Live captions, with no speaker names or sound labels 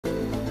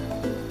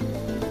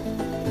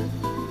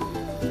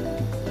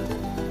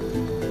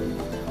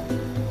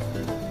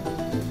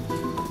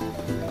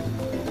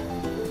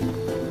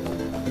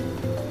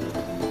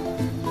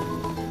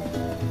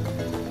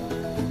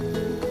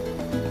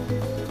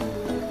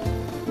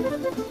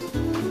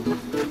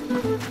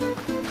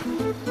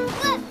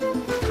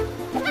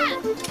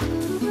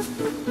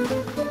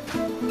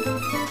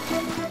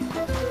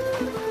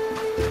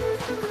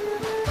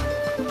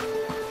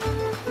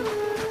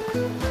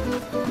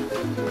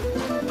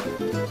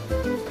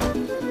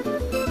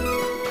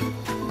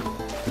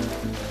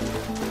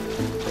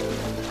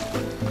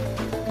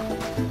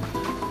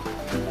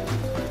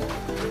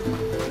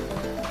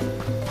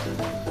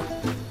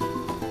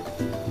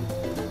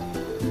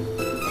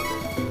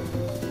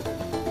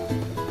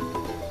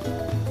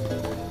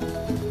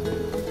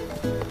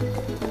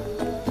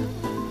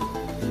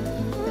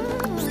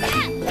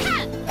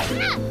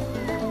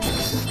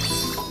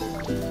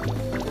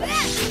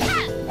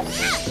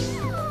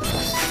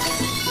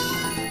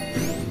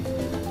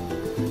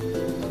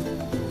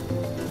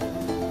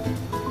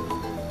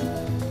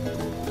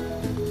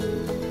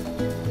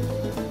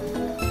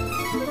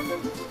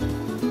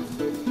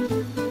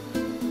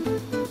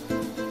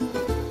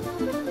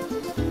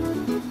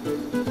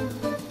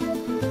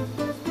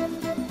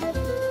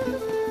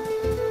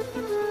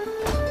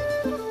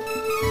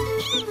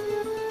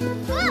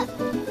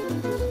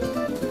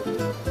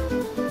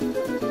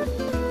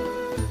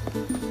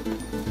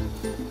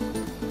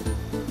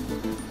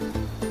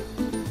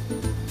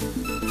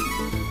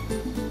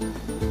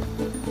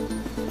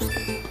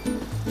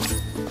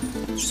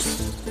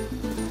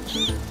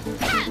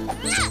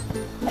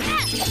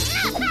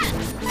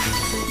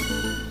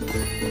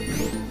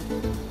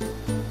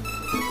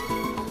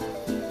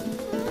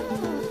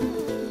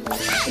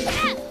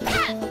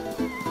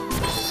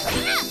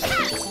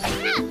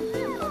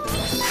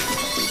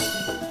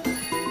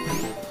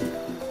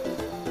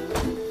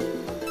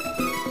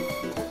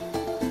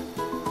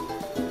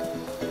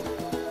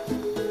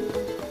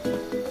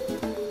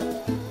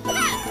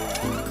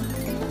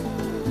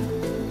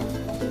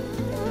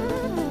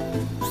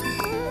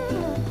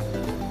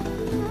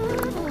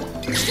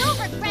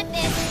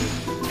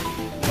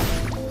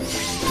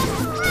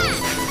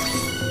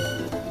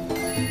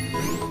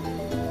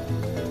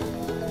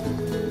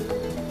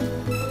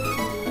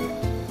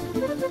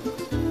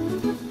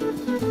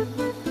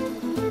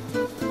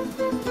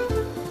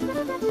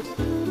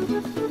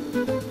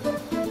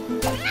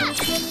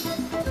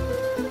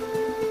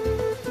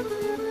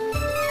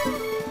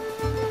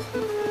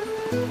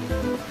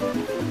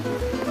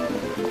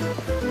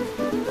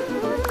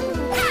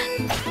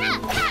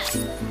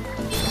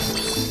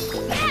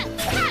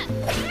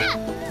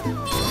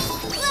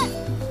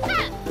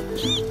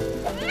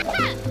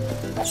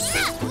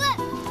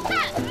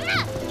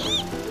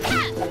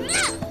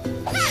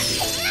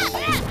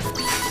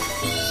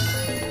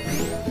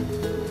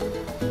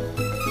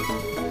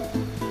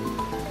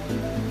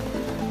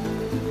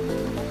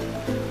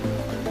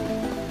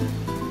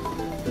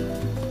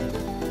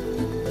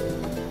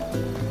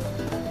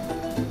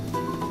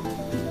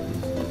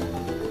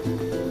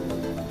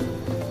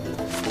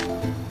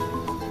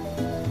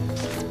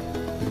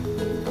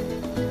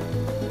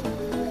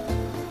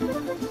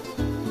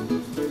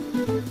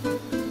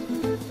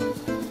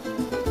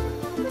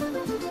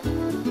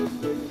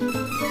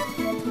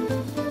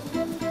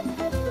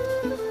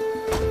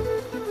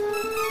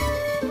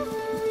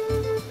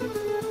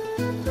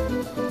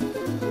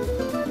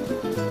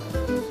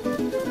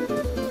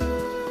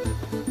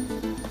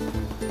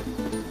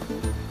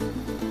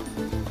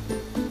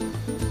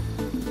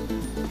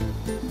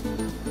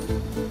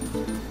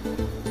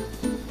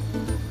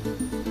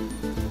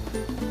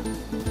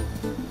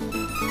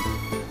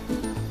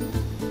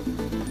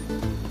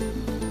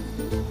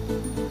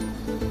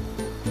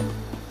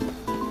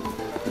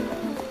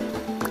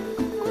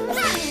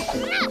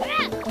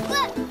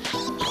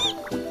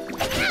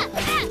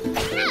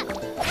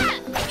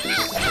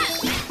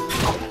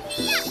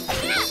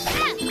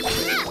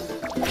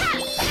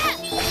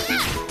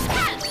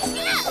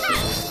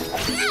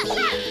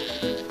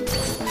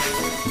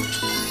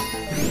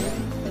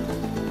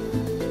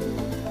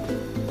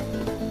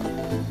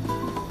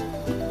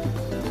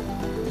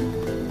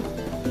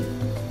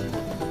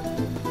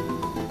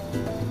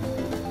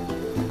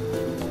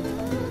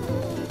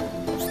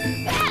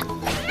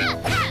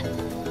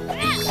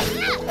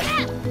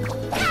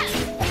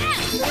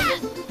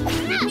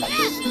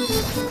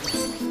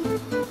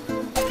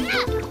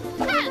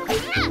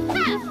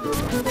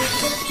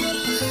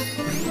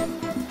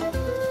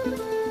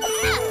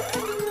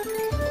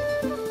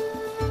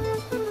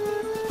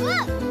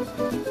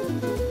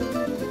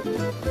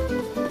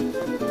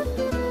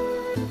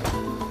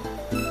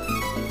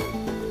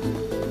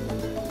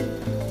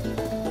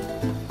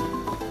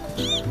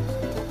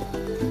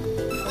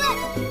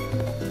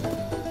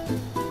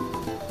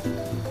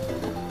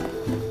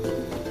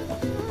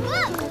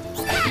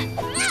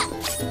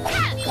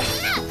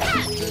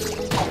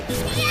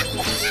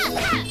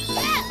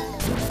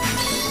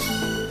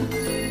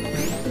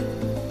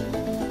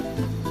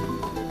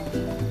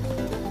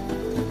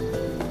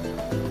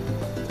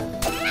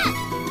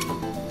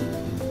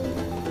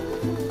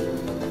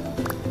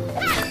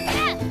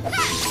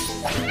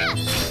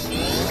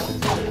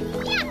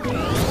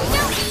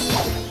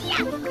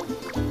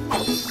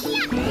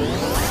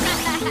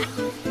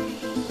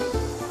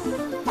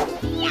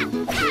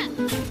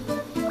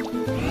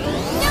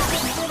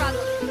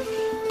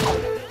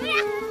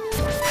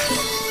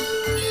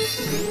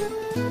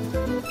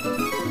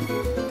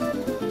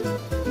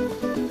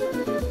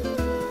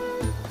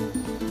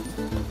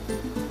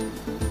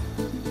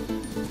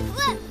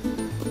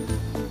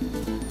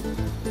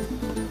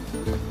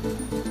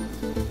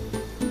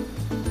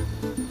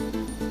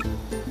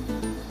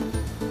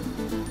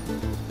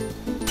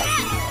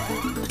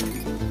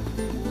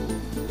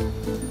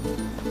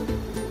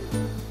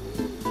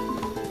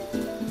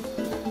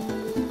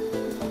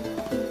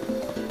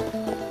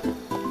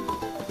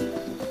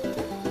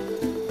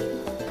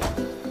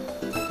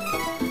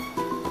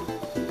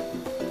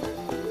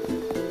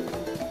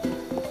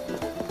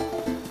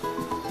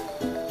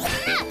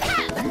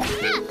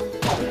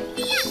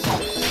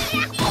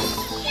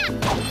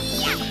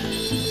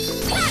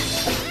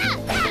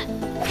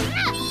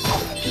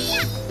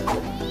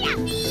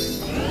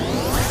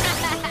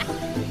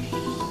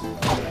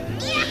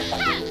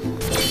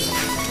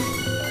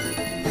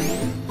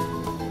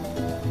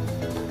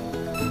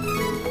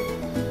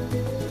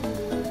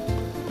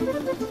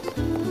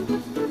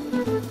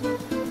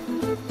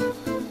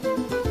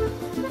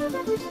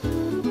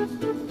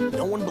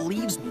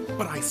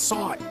I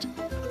saw it.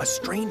 A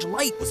strange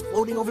light was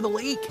floating over the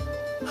lake.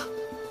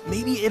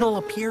 Maybe it'll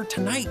appear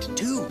tonight,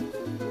 too.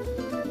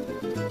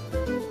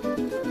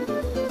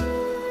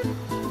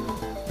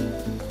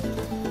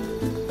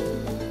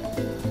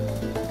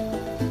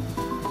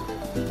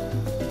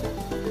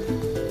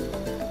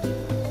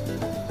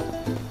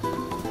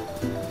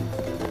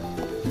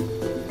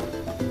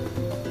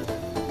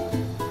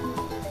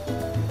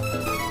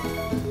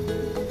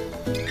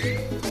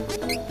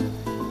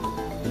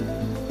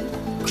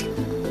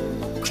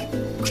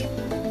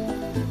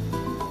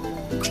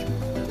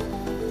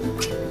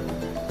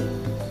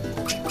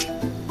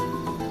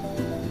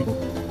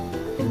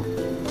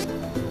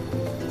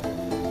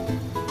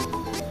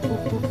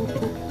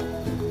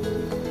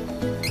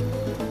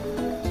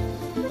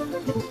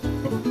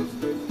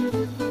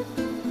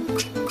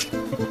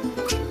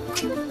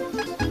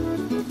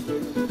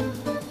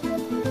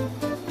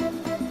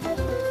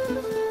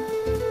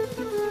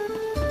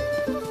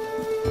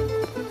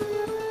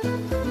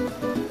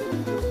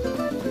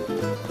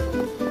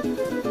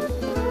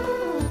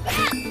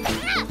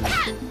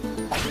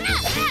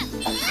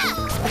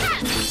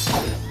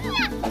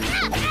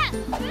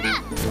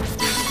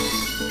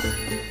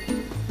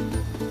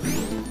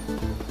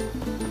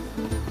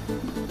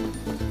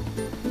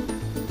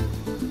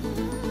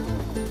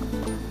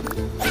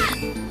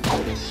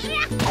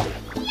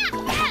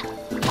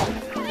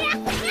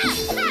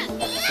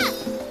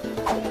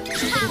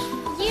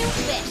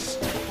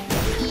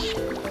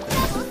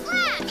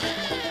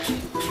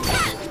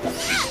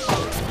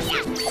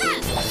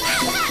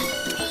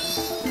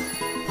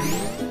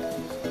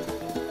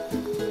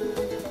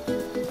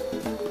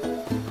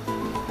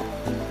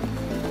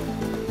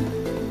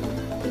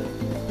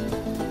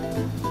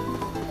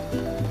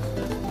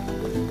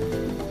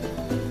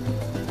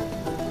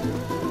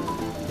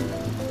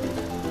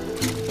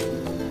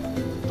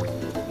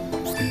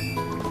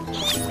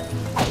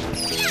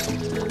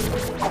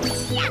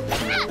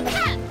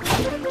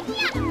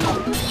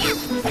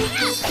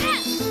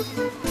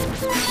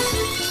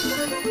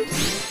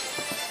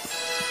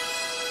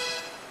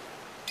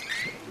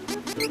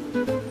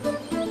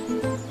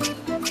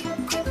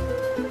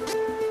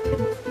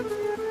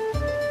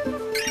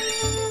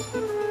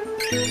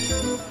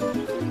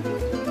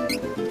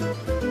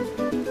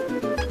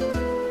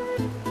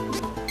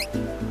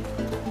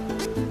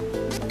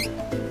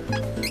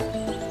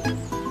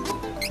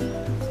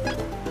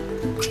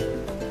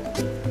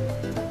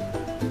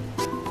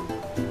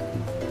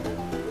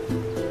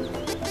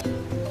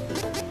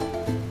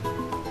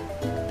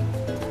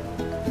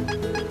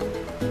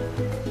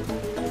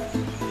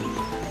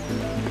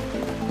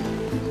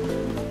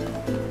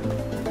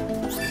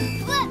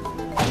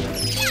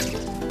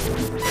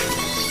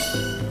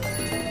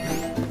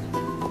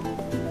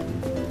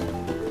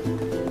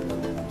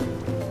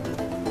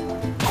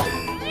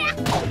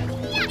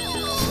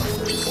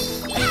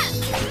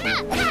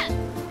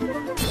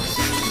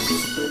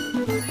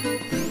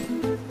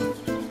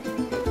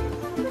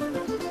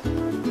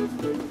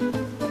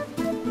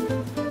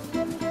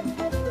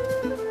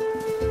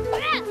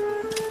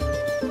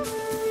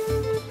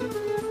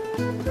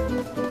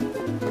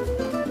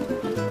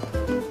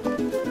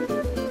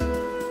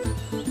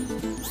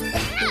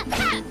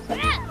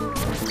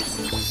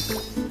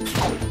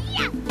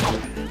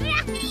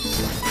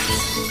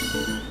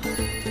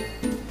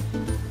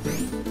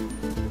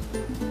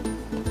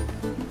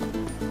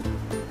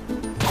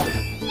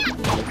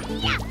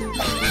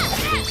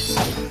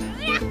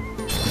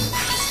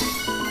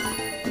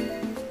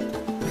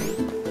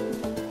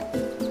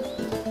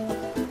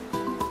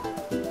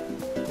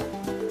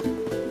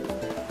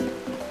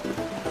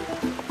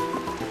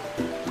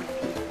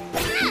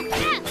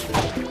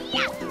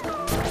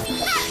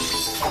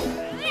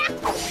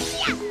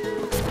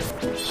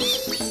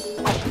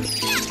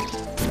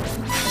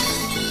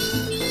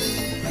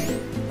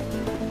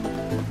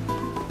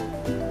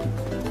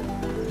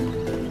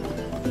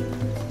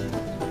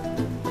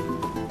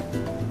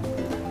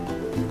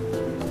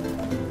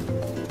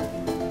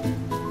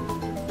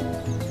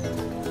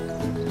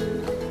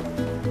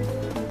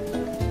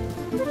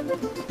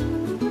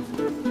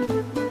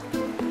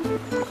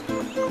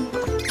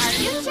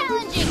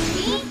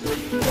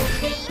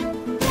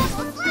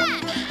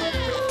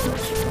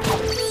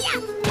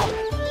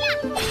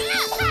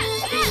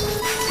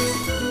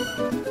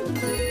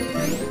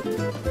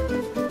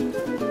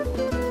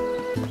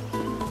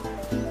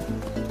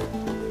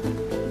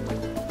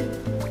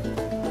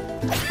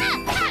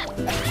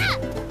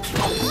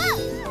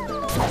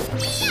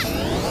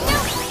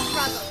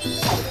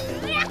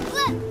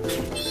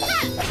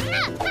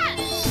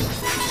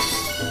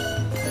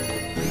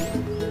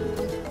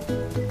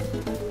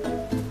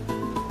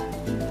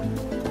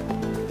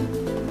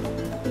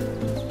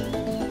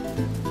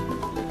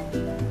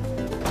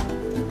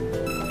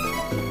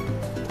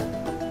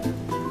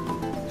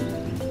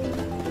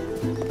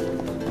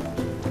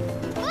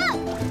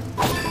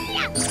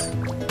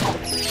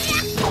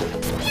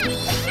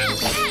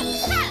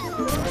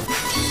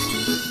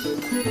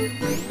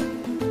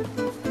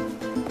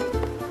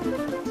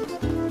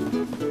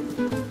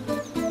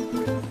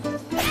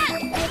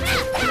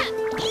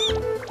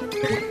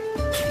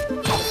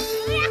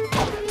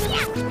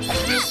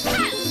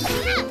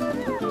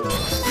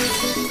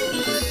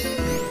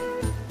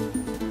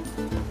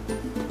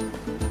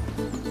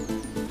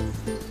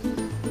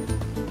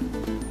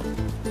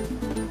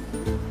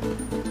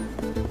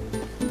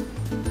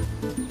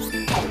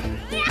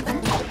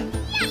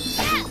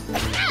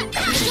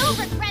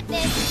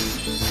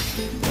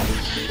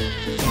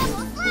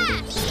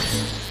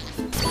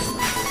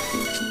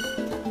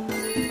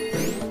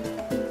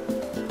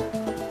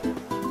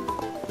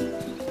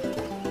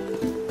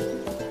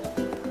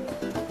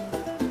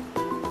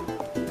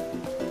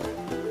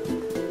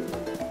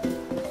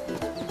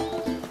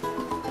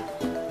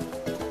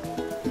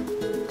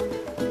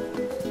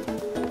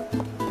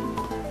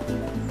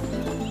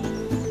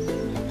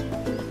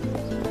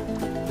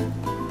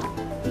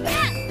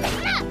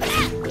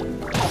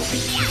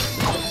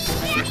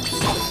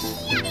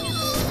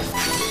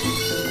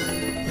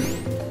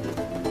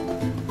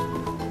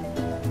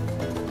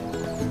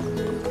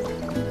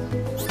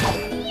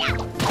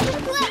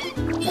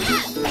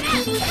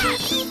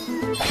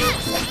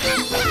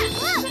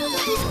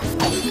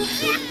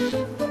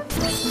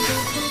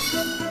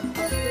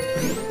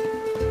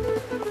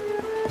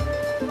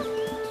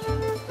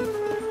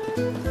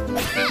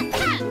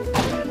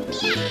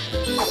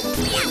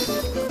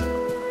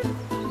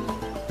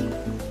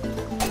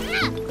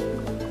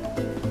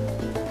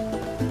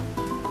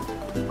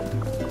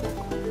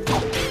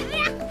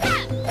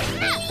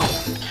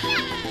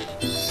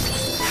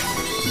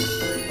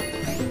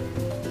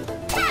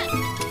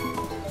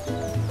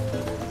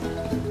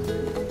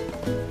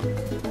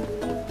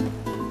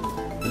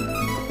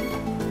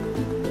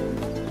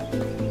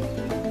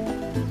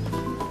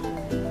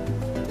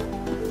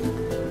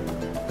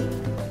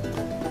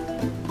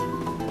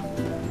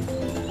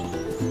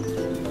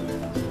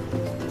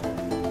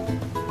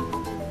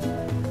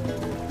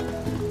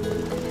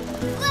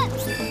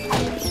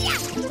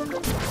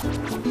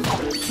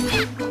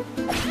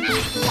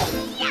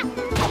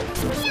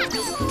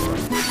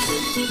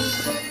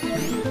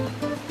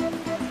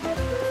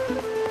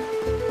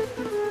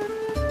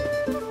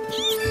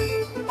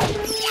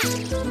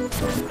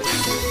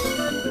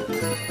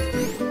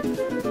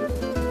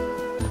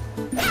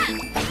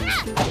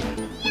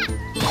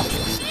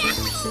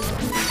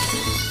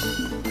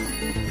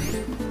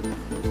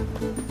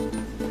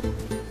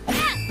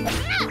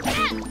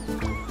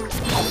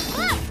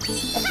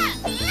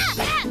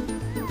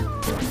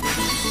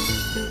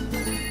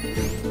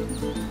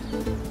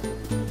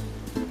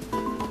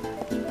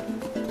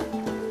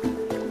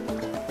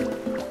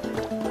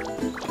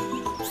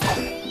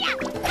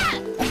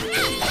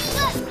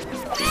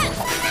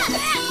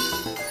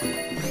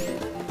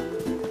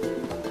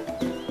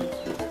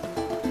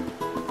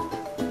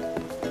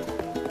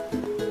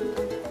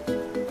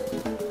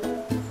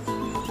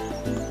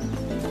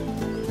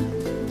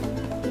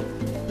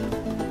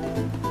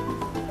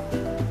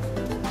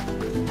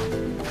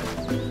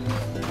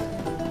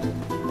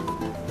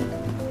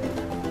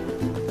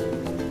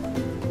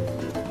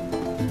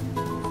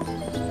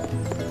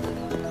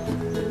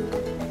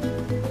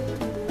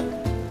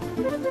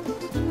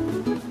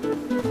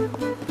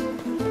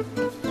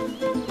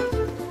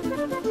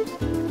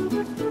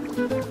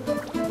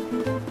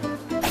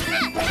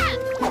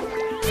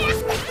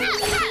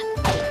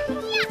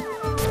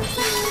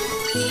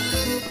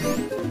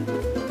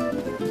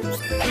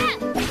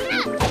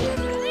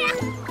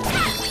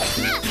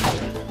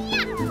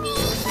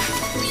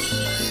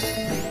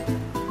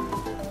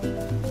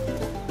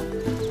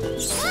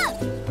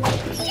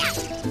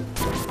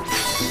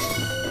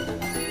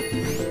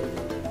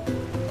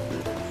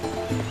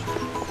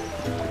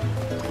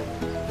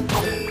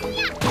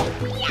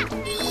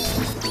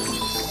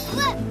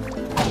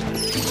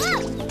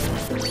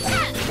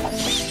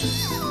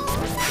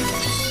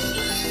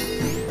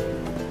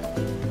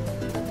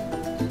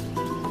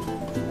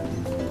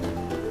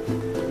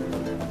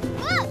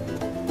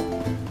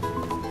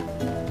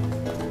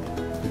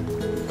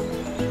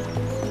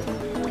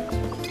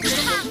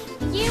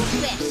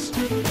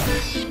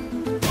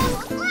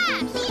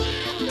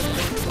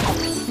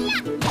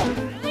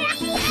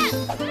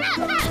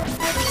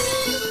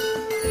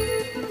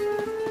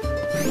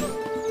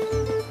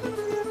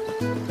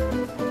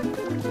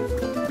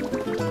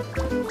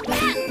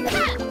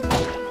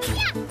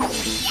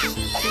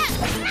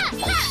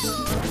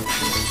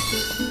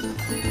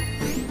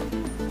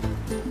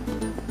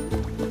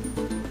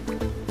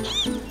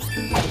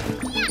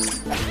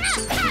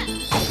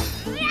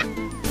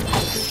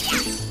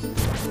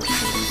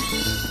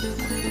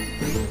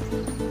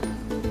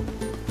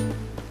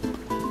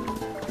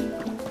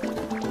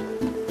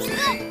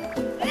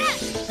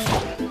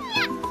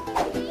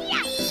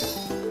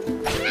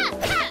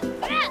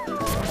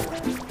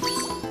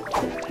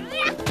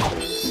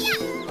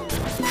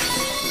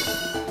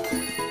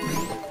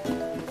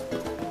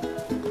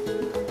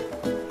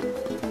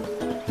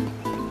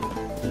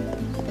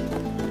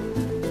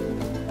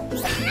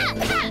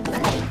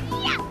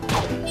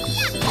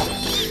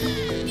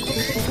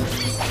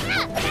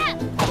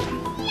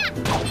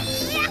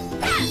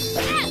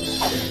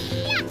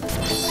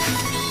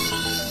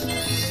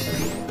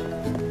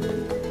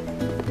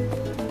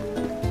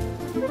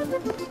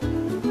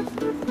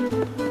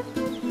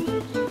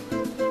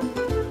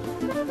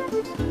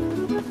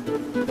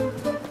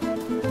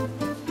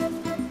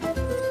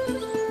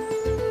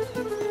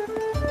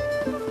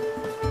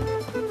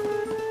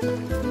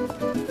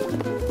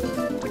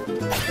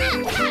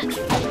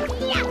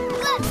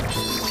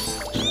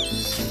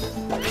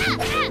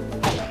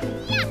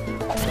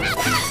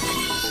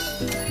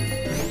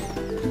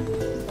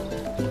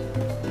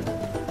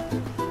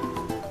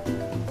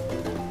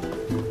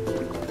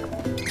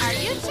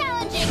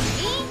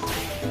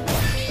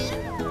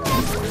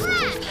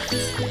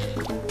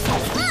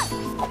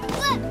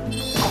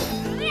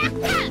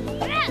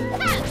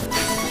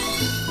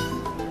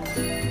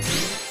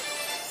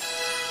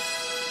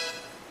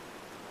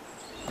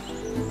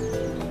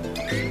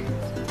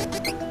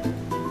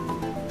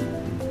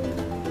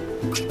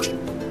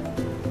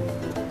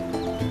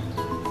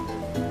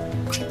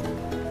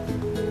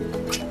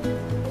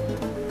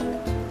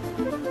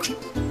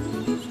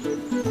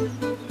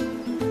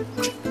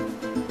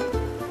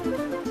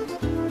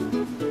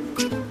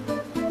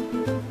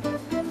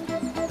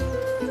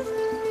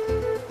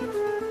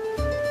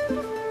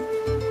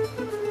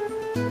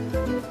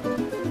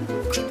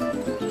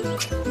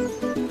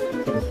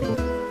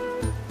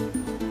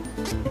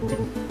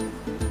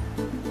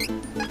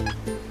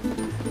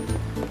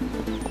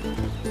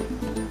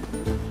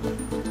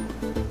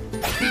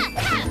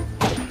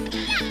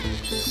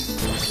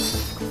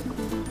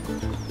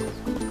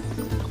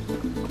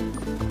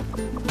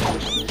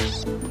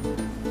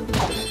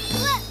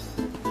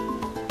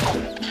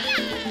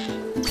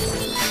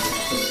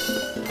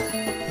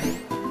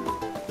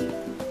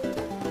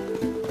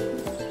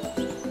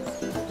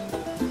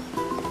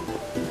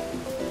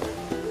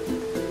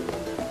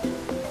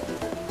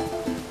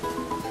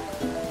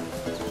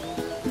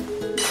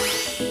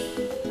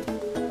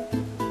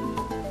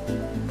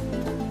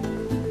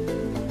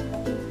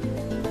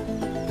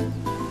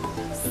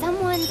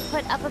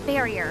 up a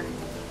barrier.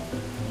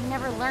 I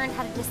never learned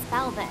how to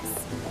dispel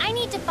this. I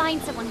need to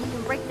find someone who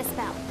can break the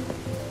spell.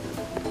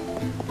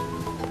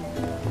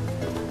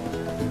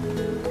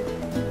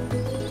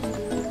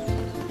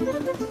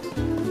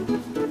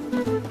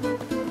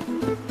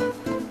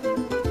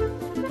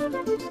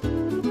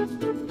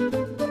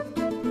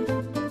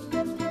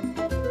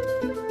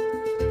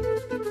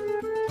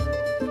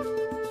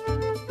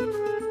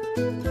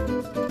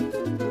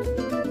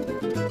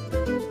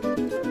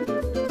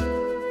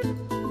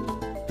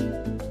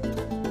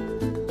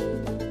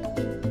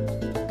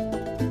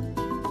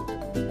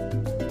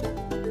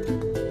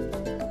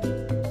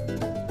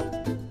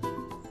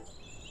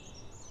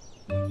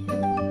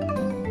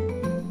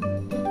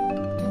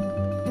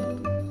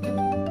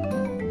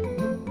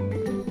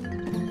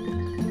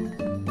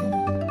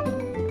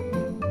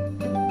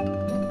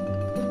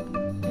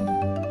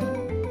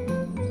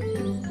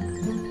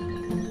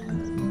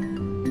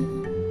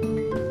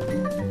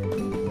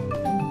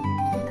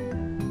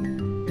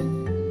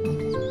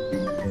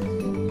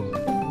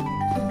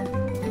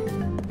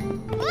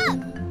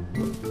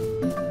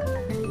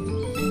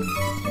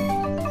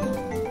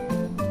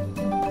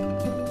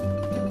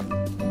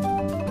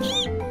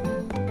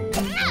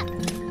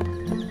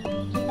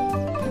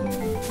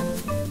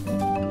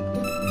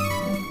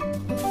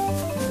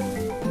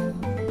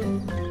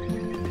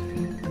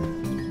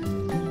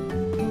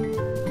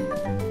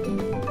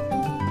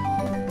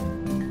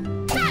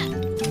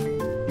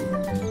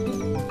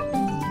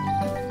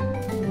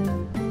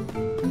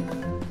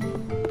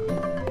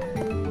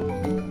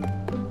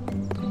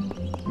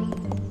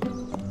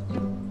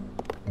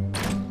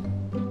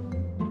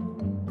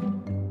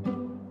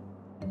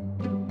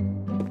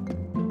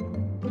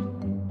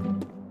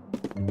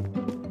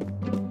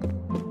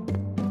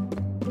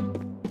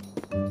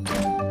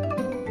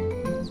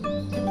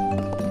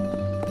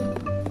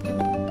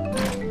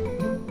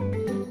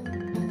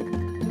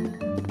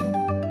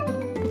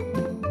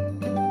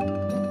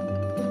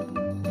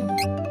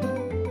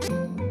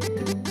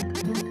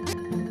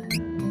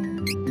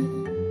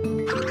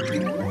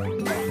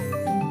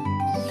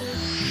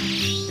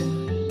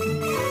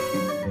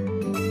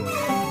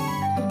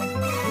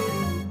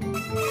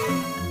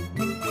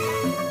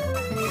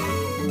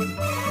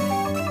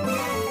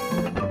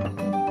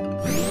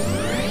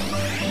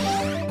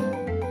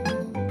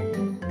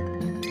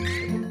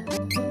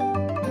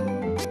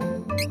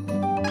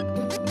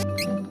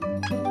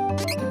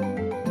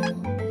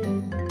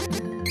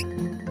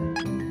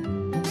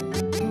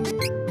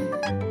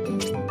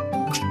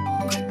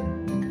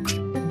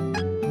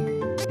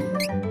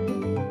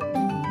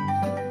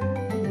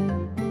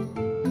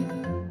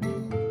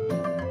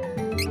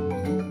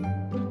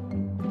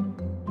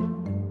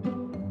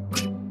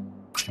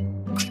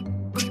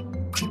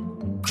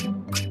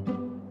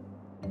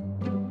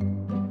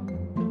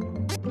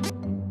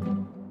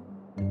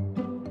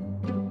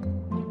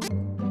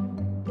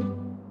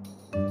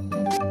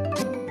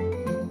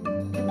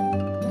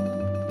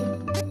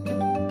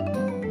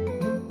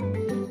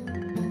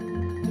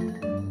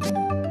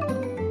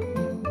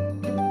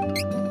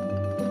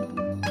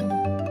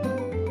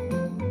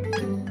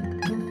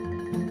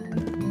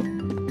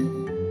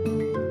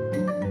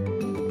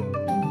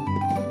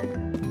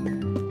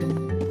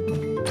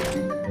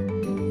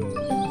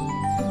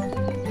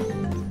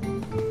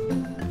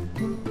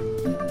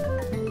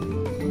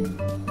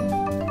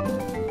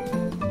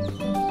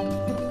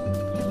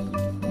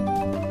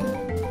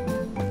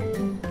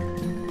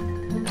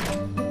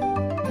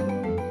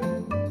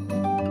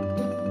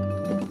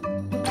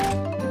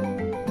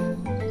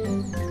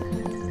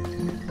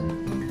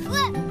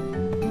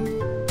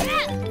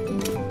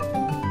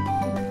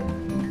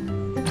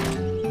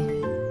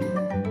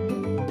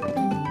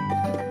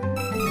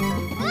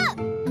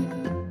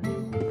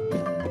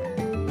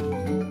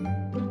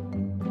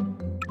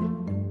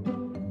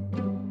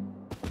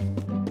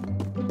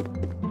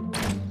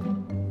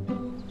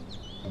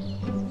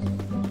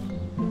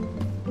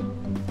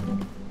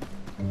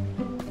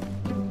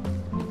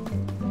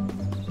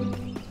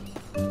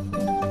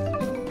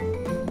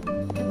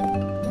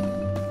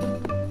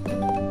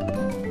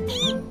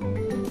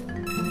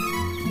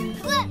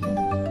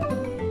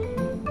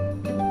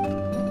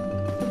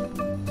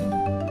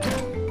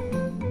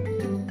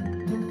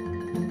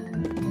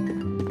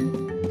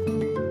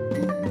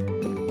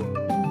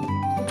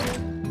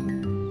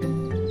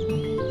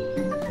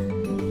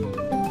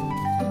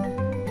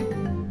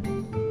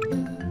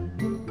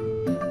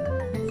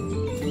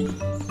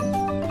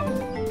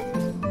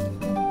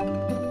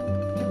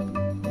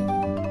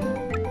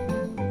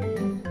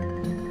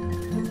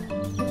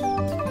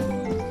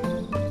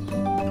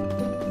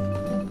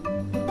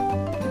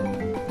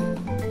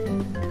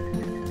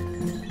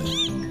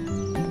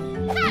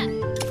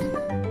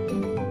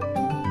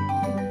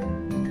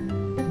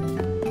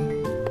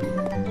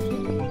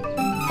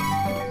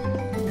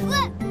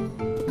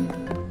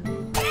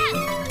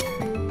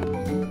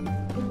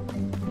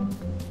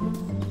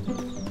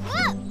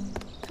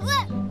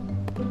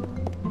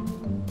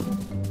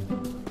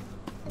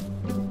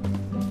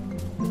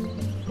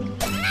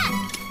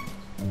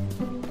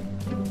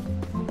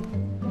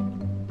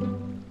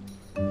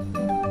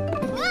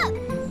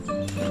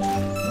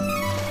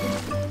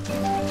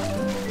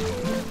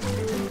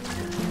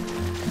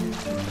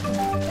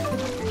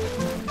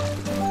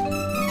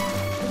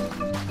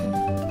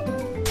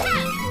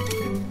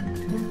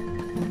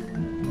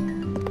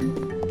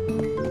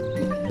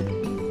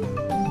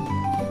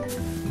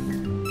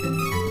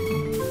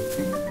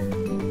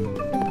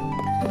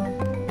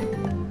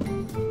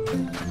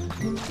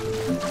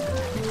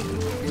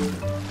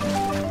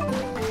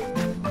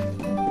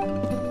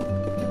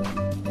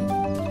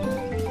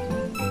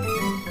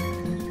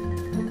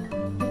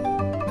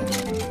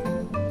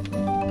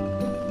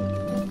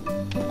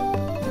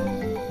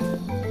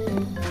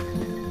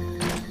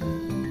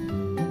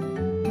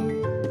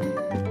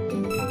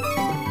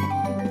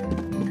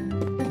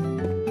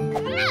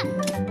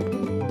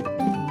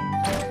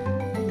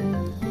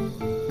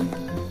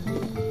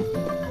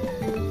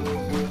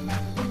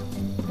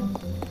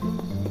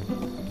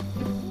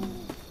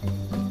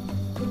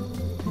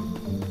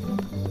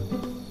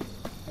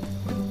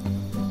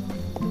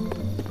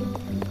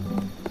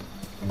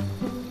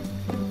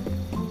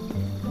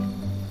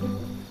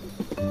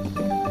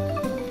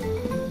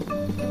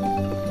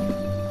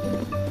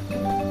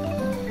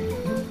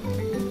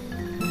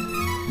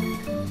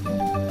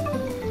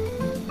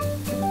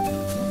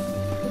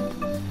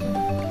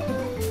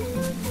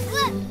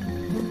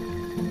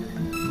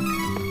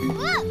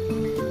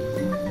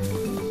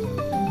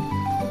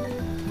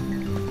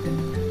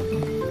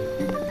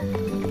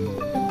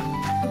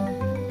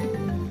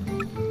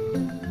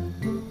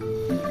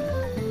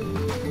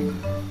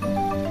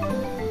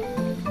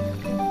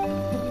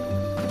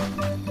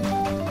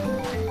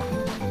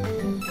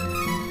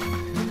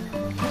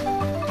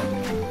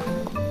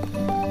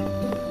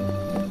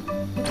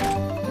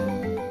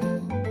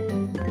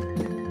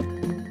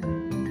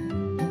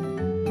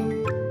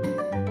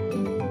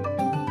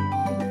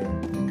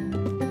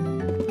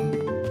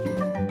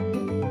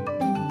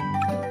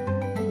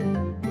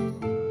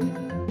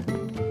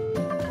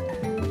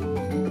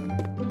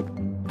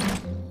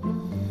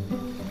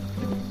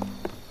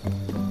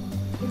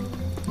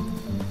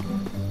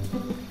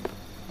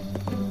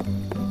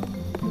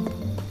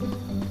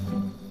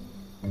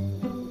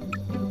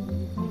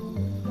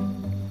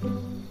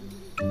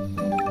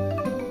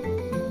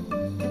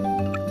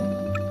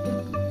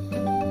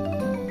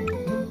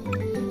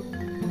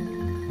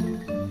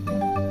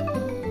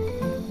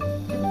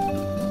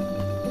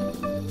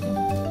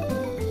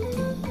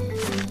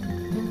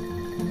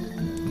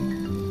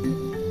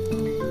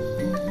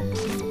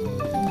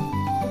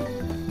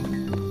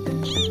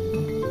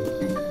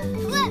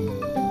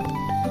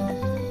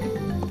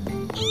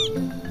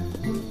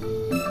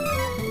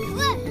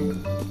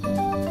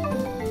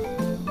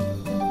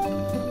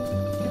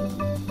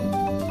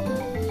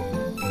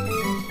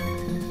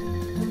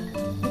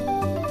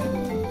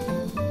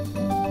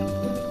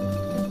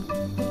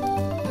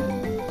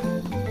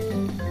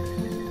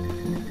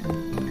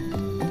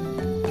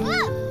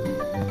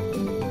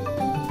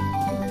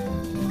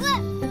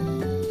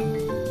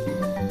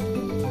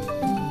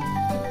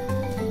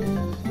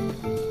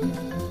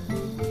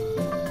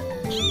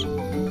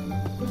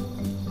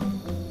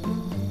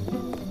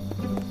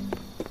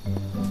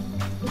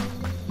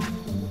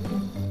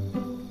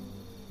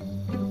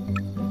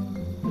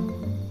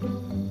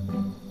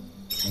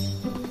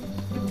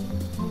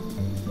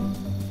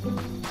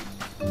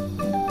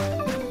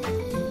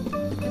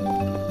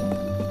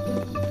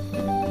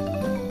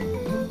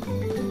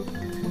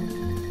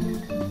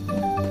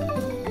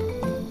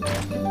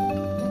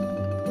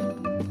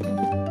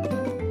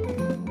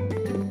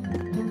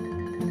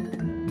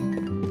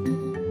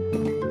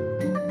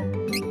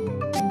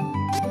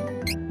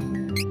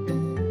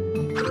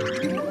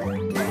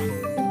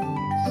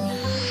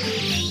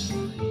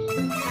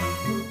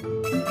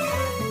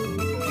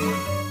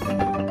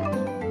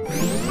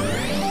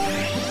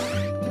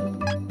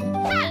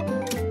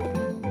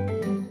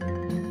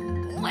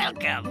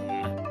 him!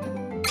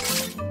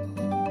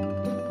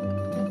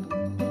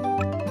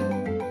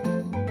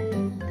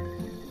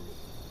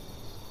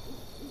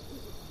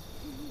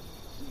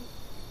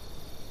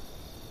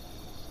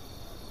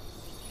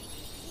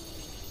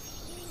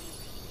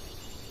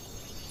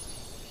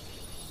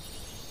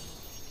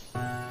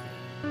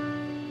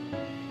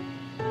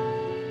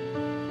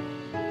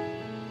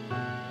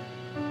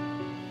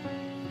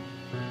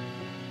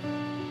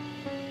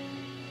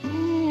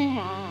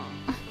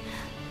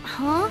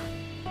 Huh?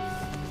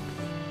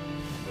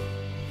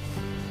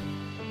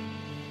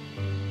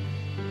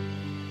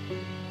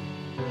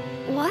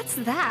 What's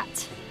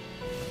that?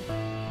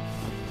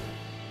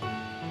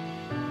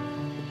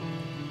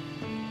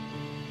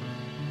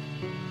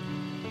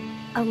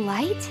 A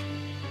light?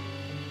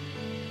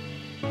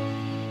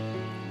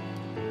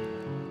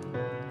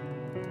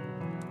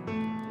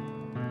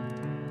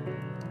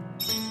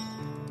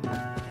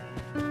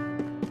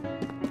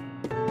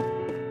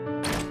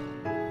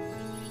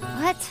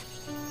 What?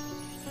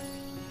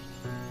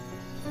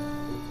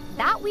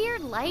 That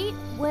weird light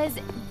was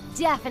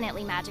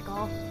definitely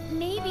magical.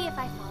 Maybe if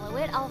I follow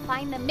it, I'll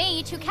find the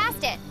mage who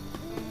cast it.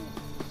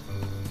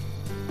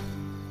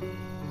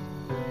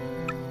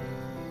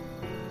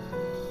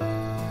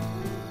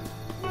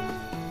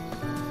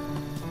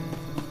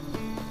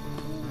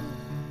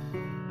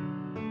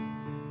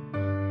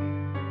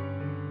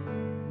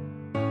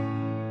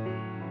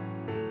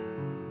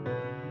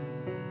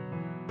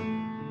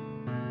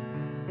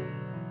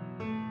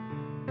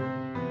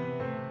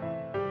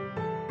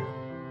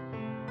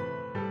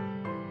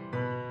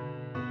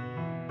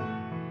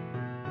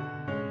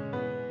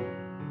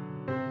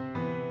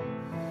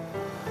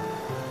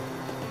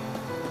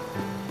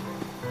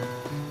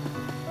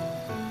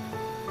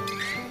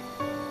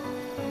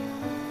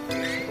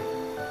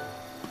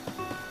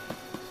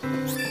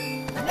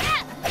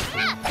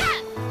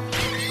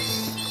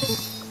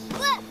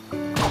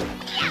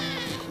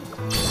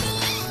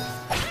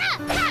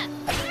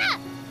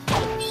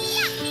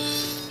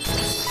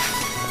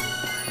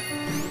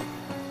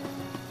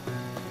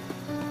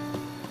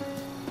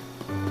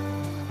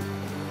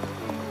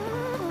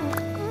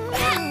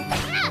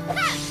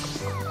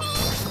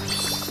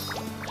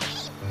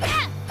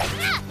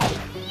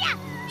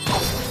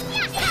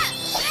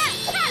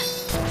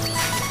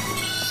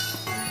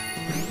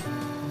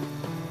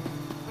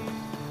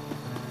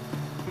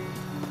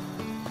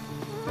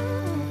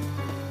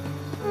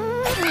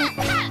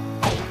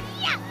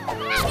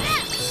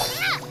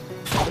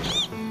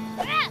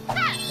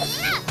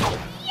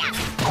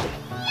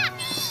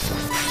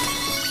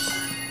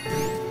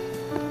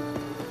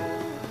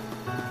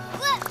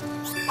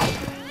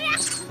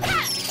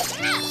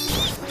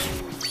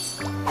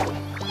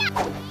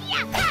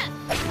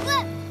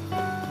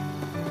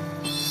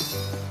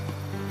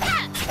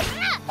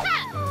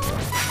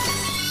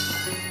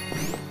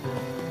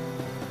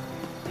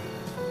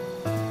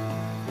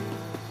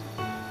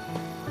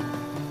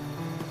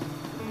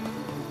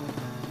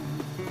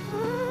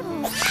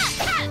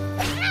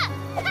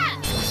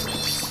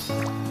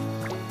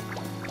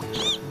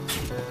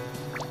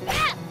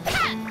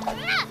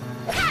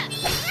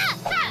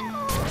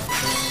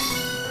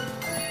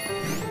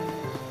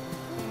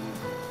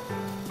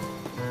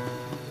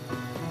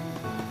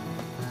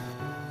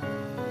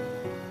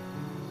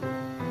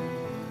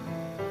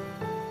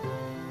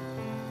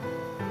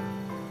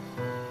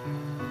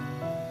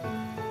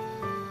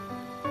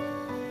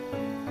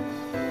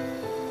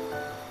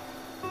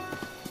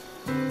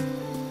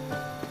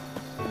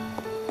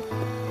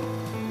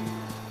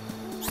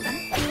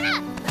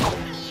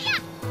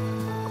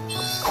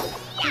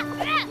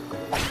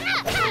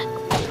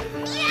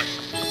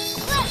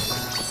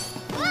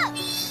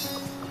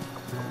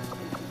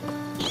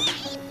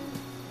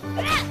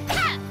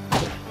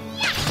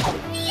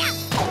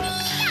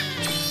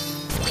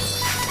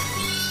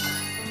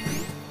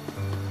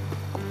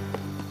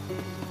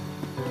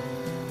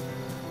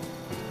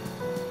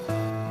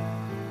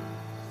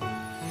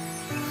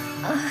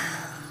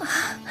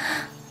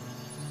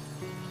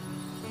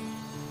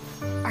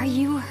 Are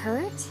you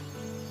hurt?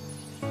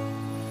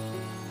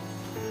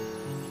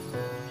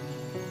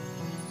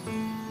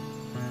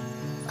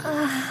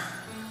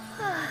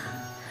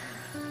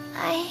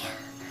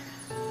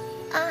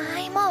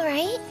 I'm all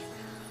right.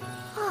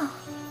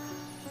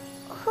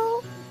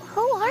 Oh,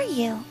 who are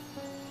you?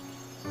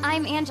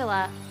 I'm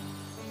Angela,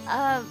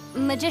 a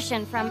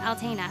magician from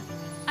Altena.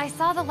 I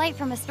saw the light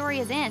from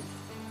Astoria's inn.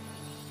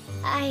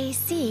 I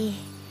see.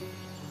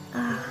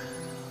 I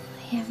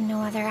have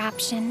no other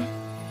option.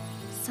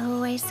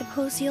 So I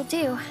suppose you'll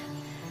do.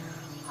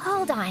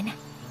 Hold on.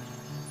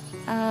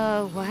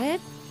 What?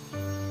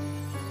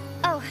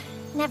 Oh,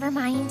 never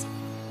mind.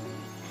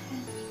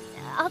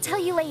 I'll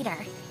tell you later.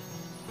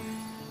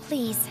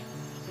 Please,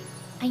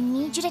 I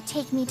need you to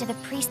take me to the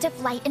Priest of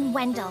Light in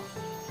Wendell.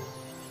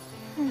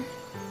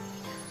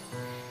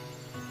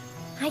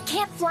 I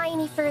can't fly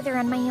any further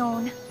on my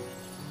own.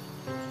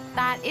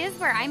 That is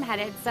where I'm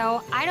headed,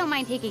 so I don't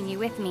mind taking you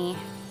with me.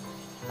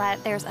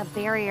 But there's a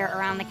barrier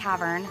around the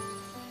cavern.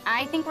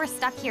 I think we're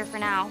stuck here for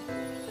now.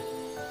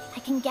 I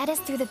can get us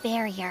through the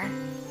barrier.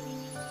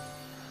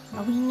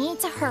 But we need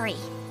to hurry.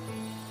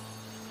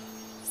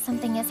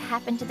 Something has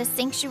happened to the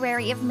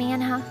Sanctuary of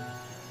Mana.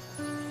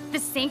 The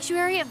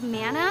Sanctuary of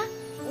Mana?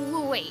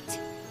 Wait.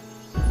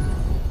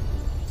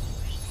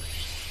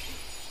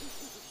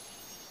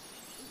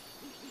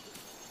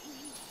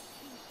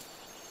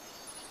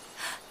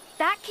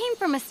 That came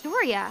from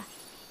Astoria.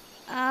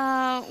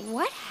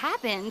 What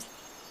happened?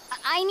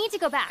 I need to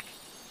go back.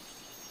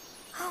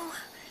 Oh,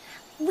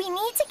 we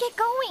need to get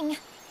going.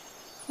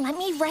 Let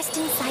me rest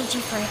inside you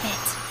for a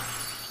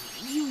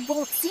bit. You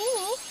won't see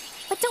me,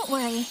 but don't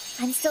worry,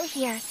 I'm still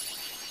here.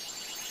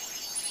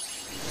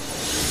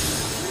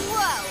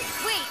 Whoa,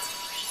 wait,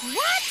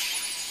 what?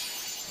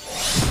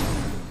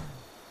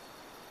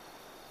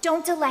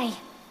 Don't delay.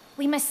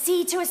 We must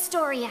see to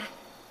Astoria.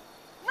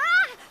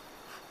 Ah!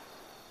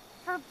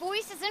 Her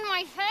voice is in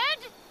my head?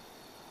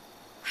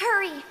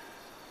 Hurry!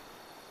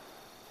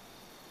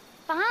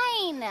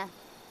 Fine.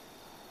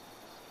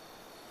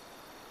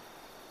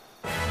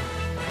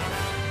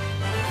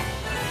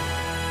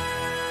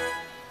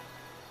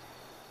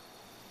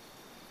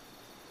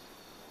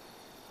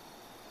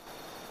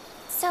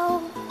 So,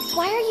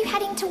 why are you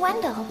heading to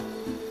Wendell?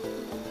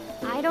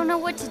 I don't know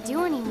what to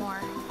do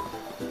anymore.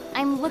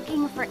 I'm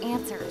looking for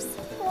answers.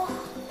 Oh,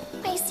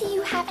 I see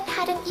you haven't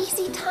had an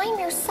easy time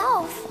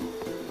yourself.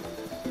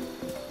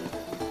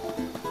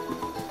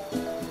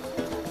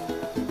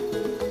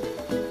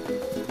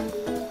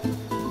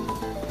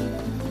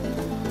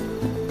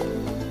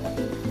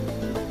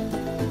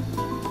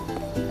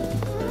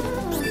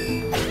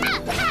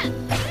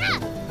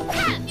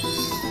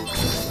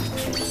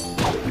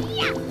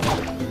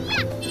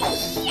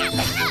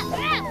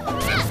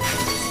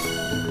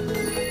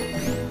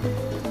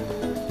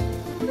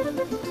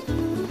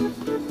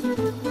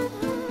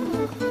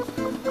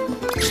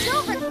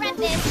 You'll regret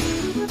this!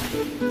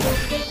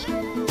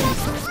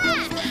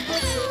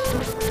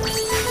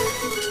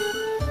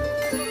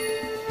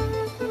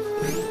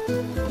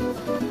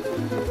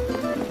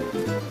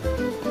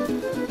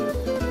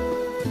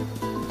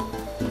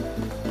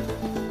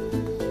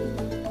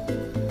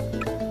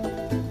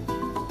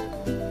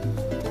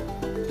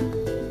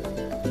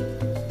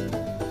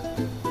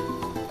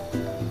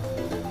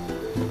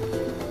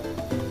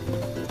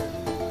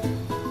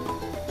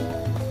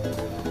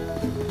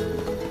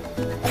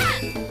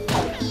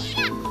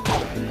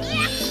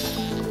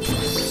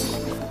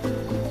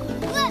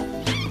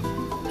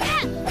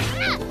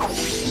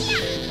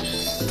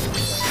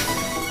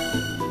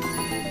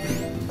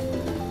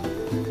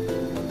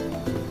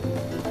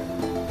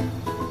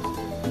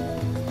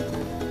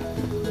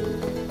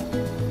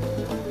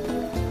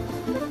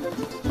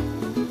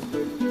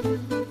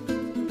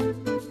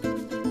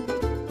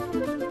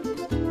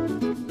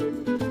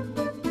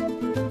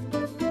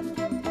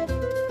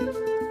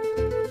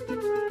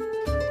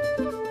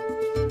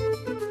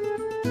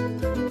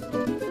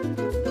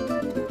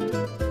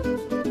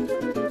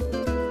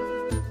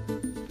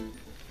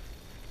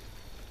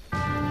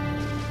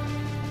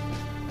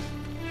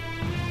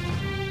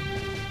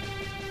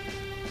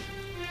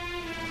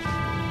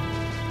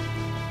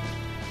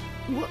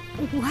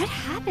 What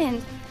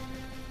happened?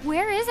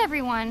 Where is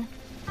everyone?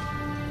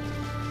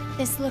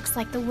 This looks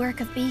like the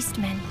work of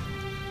beastmen.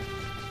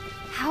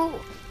 How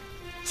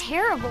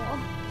terrible.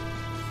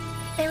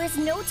 There is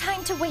no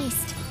time to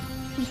waste.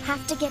 We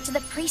have to get to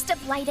the Priest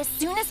of Light as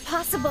soon as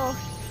possible.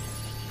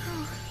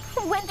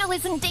 Wendell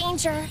is in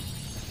danger.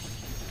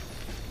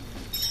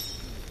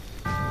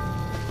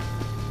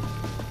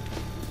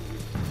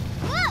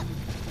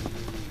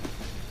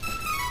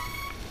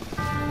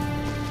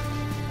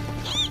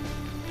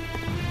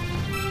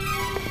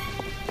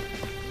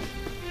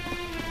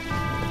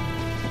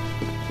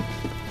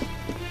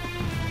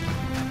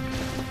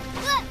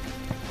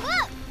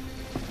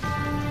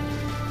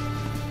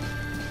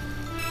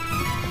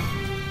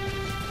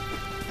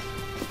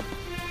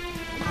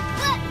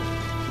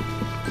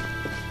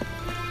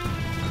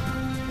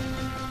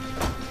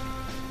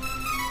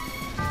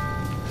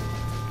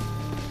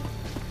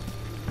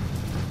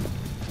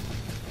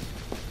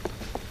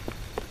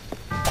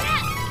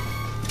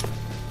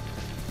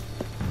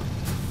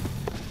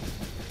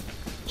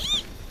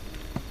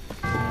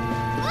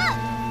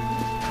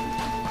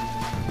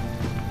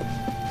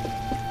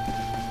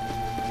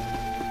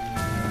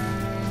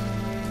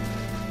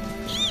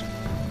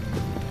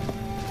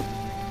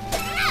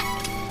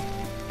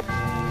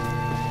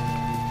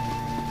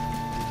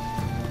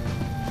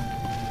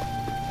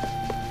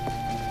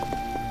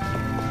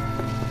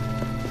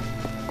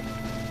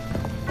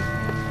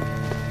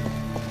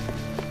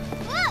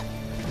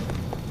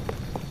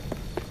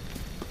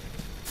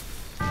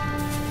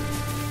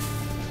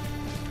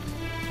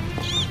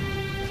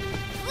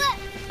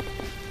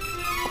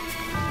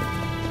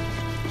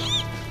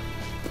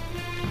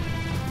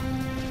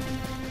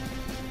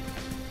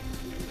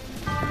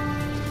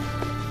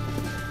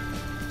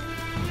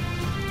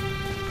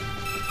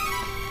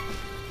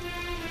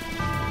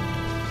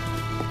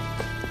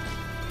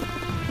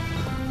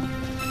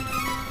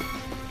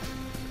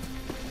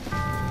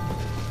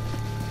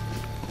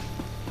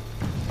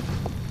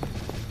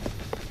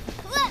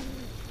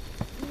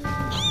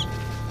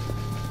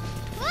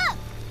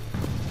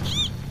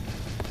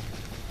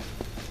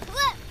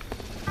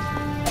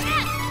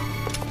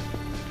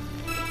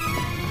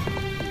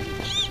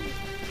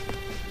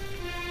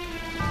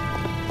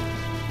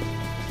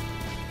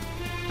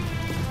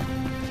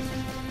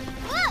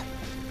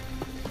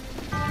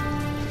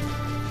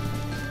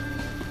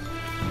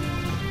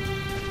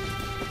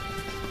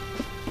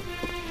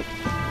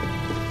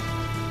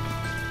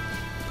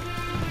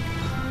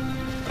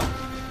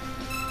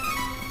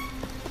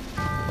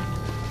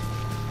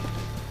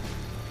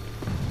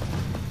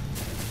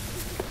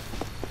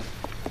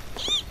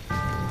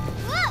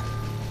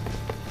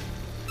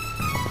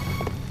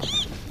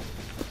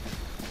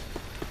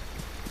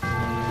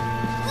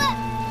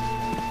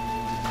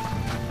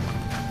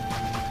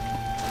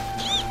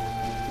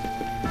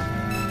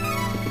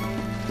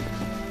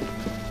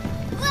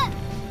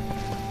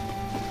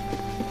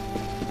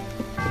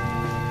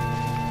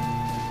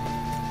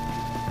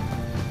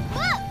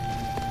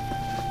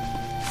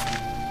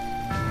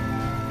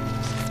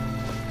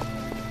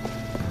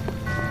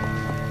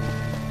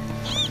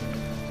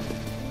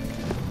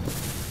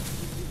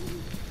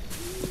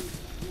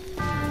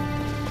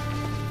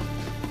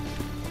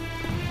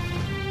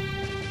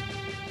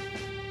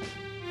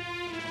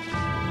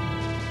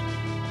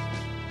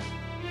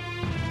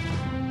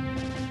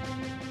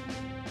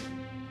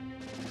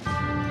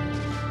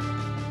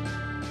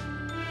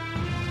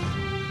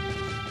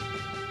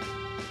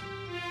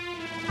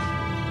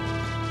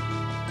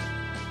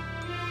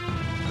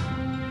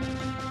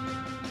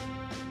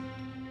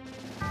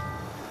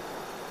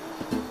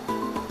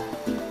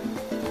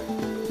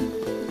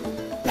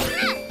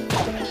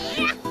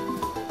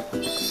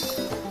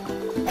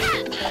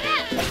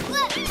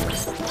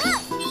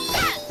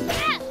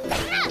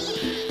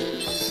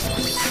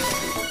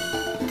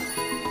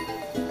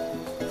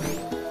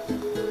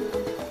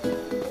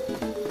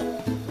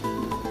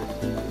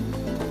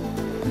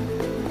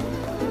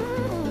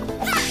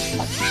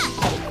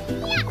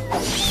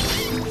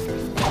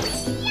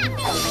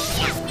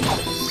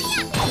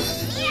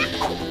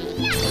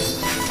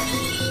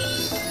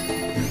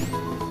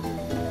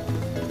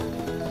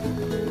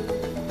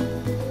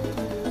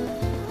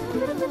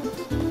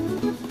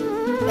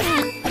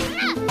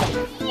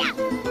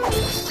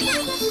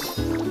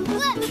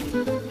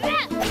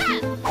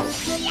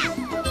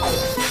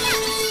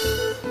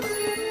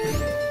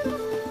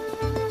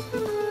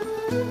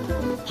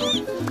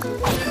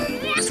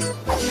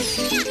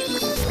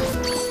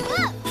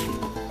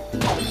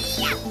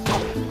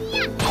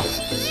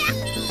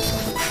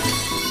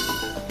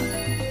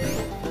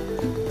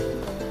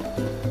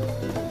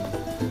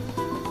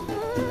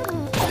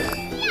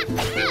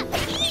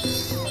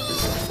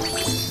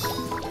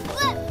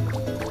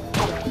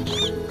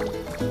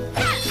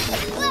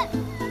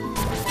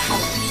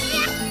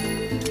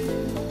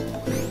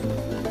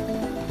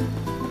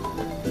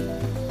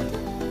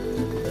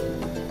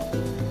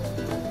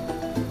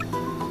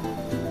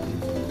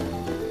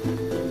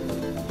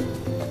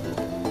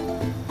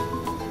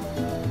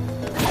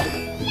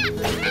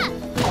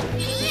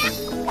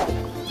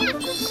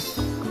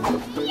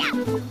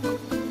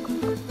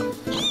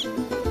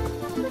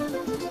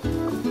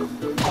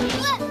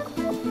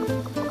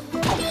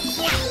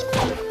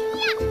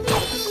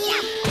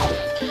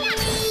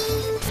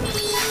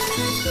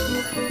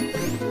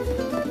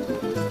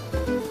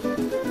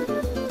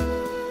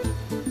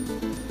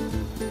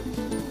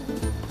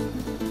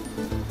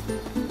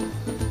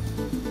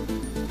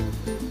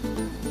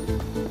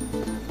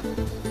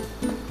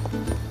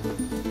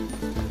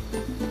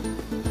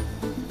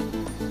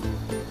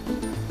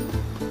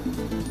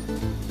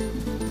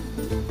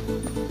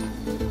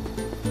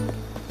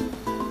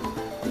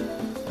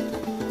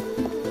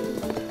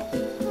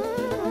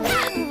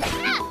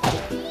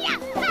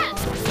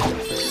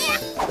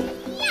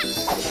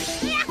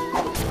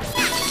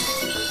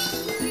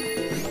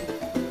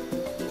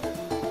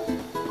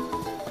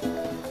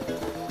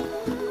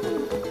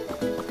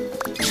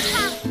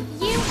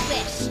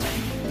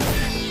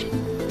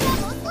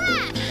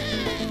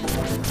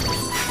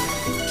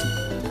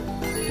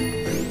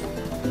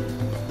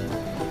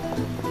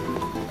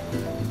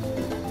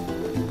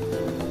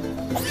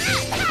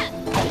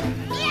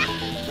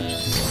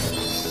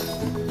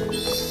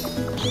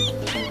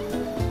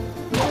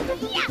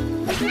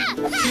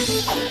 I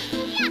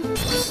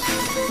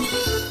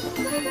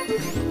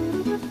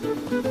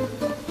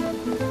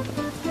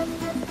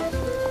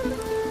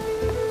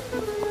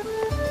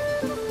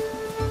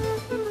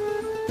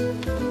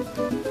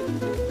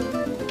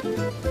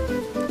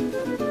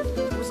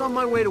was on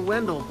my way to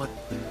Wendell, but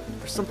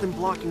there's something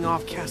blocking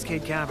off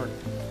Cascade Cavern.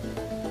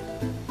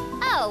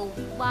 Oh,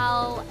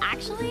 well,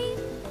 actually...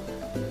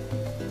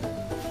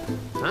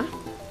 Huh?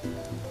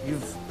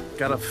 You've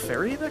got a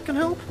ferry that can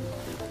help?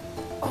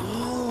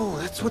 Oh,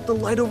 that's what the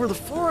light over the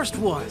forest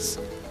was.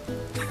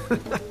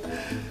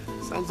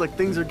 Sounds like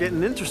things are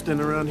getting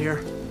interesting around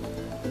here.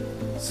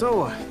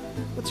 So,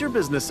 what's your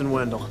business in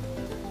Wendell?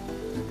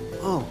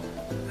 Oh,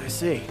 I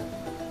see.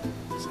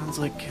 Sounds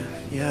like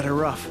you had her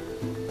rough.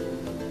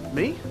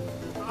 Me?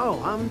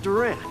 Oh, I'm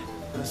Duran,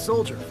 a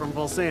soldier from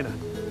Volsena.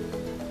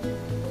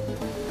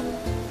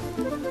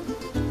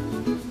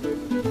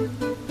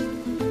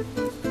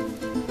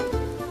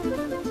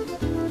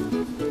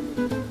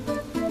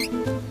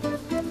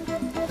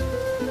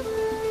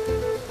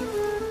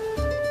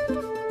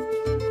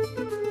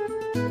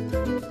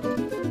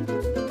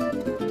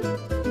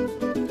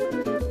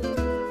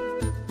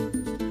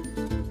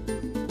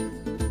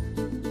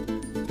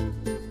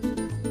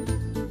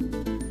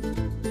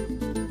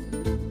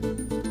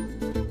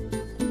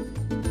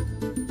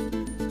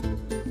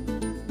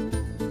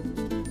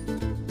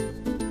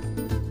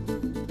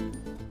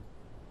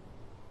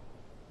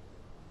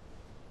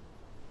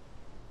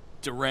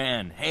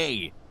 Duran,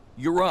 hey,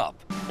 you're up.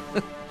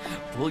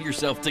 Pull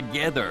yourself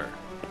together.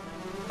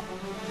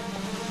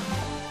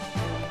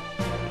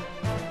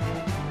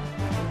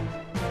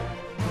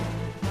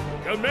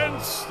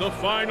 Commence the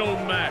final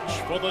match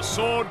for the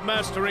Sword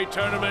Mastery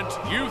Tournament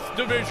Youth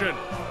Division.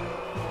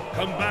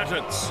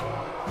 Combatants,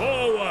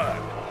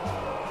 forward!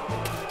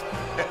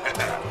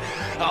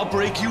 I'll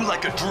break you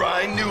like a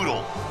dry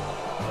noodle.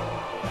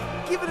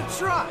 Give it a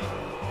try.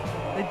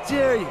 I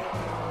dare you.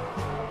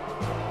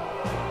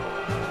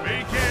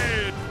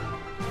 Begin!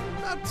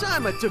 About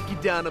time I took you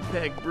down a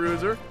peg,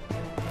 Bruiser.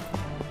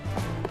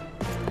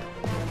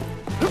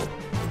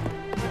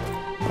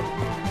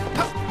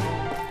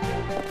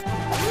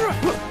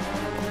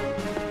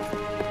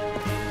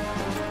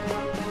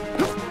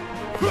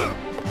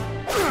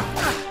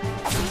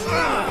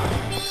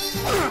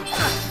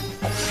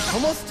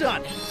 Almost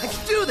done. I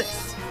can do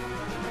this.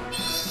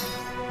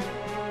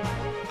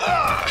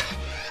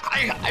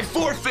 I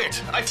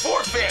forfeit! I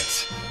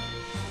forfeit!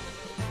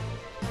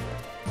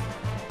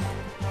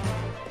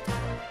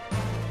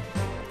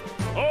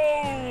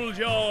 Hold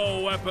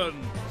your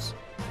weapons!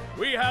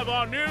 We have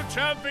our new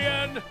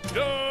champion,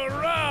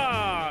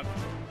 Duran!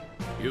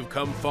 You've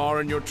come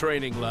far in your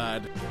training,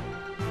 lad.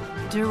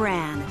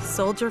 Duran,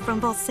 soldier from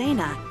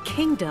Volsena,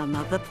 Kingdom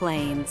of the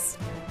Plains.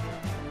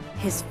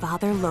 His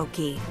father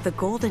Loki, the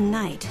Golden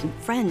Knight and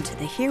friend to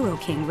the hero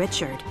king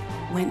Richard,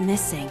 went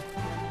missing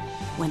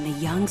when the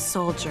young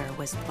soldier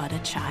was but a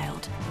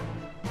child.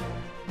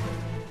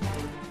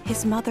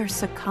 His mother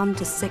succumbed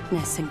to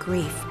sickness and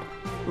grief,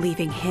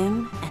 leaving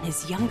him and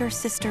his younger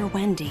sister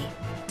Wendy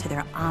to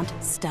their Aunt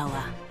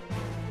Stella.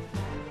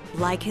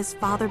 Like his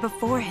father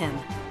before him,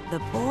 the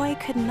boy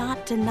could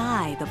not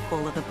deny the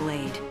pull of the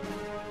blade.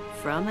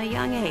 From a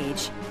young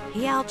age,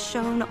 he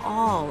outshone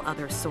all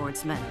other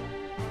swordsmen,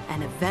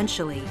 and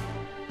eventually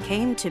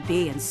came to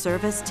be in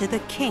service to the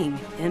king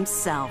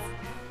himself.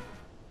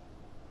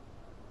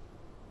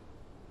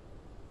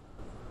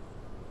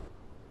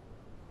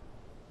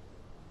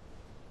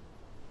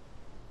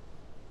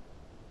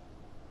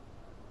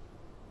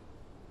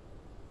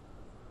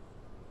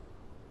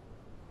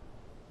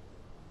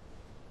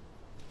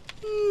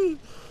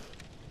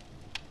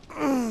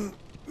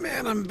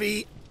 Man, I'm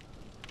beat.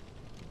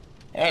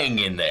 Hang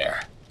in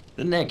there.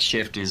 The next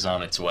shift is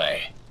on its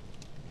way.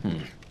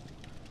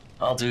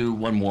 I'll do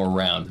one more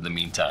round in the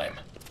meantime.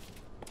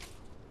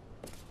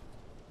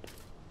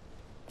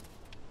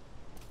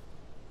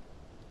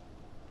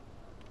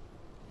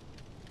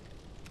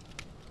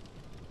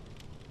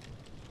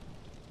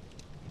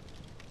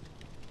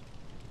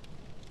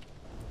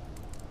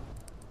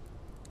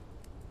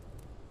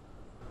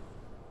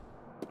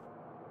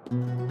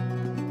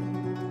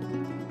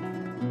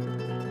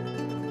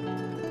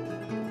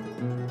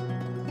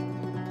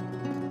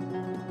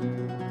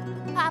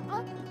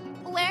 Papa,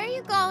 where are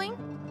you going?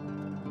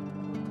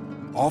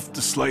 Off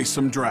to slay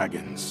some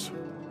dragons.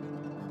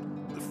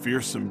 The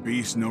fearsome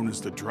beast known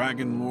as the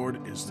Dragon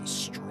Lord is the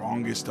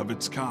strongest of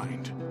its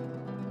kind.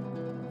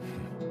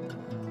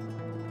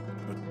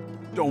 But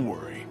don't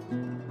worry.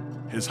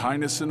 His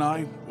Highness and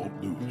I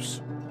won't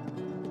lose.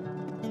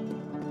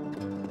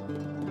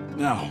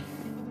 Now,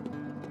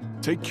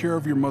 take care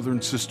of your mother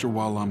and sister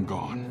while I'm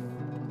gone.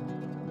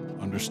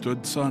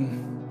 Understood,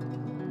 son?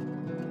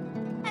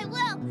 I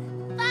will.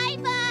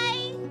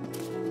 Bye-bye.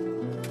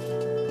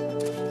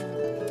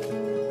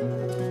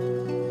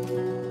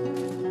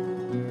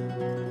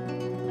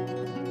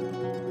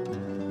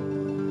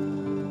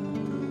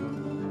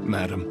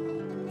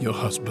 Madam, your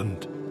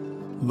husband,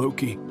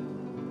 Loki,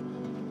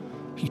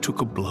 he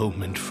took a blow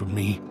meant for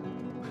me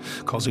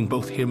causing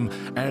both him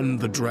and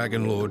the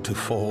Dragon Lord to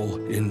fall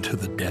into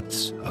the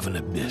depths of an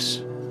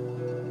abyss.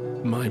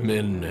 My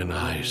men and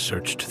I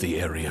searched the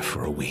area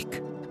for a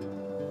week,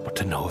 but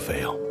to no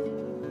avail.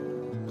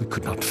 We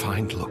could not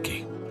find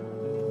Loki.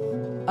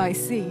 I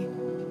see.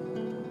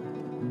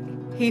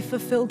 He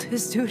fulfilled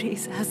his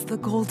duties as the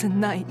Golden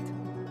Knight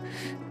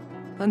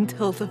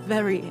until the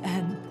very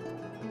end.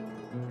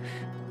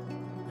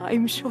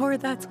 I'm sure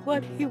that's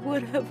what he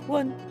would have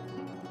wanted.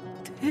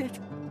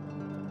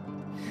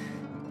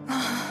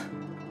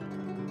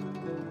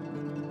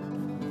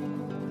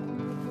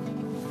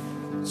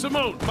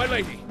 Simone, my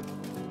lady!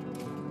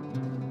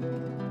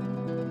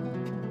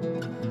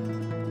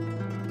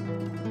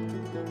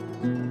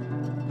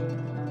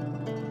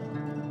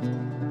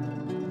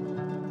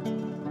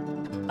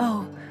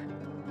 Oh,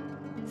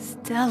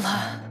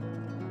 Stella.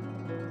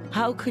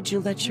 How could you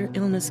let your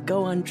illness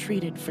go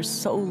untreated for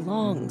so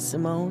long,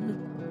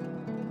 Simone?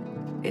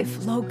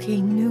 If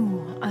Loki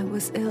knew I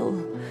was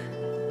ill,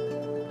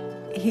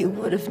 he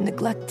would have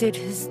neglected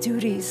his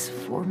duties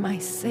for my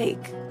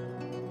sake.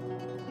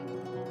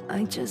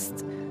 I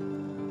just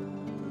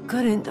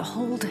couldn't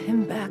hold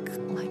him back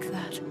like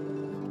that.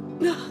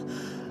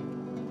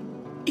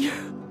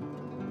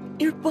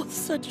 You're both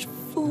such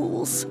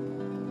fools.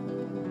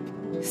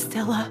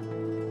 Stella,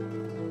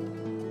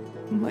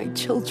 my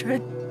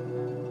children.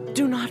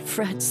 Do not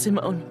fret,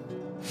 Simone.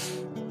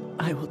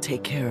 I will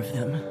take care of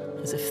them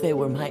as if they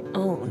were my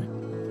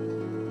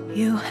own.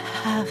 You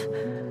have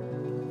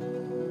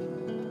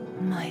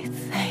my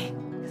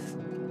thanks.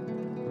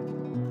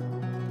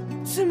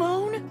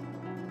 Simone?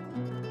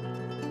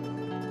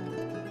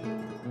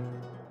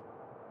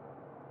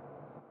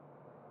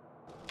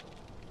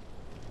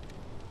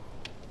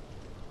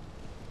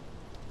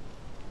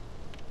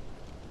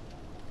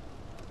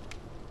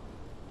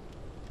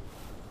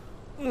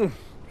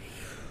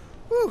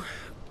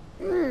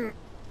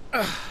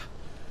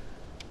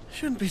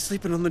 Shouldn't be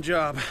sleeping on the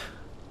job.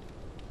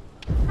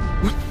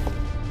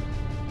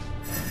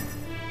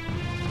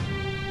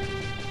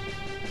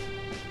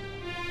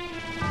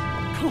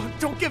 Come on,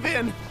 don't give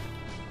in!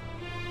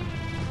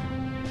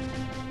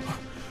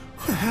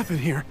 What happened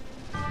here?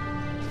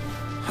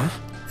 Huh?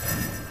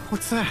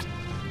 What's that?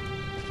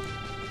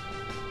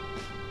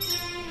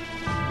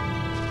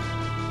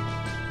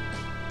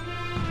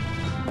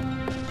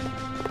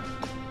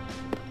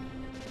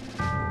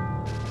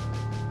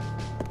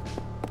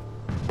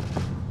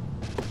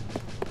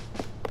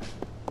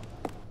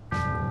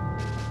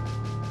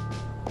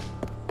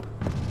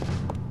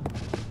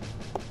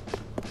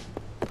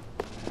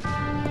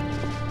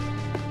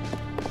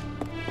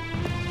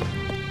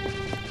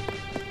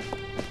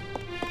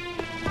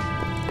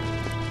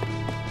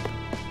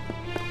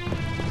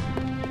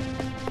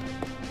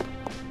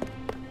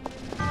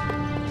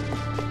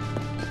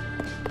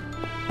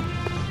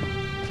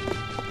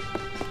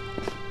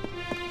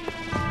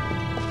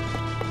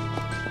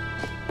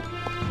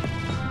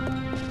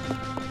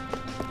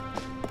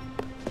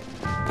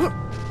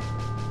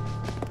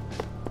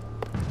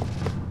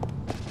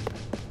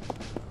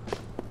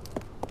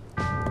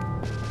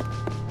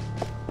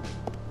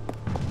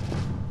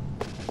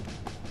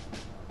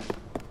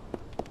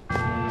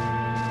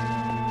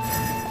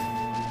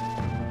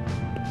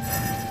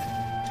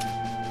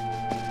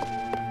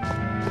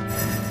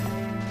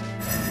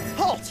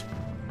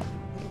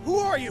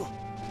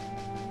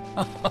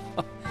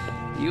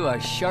 You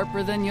are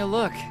sharper than you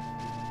look.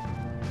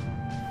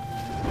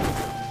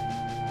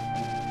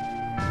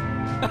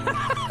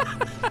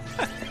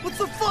 What's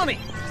so funny?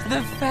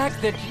 The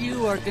fact that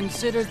you are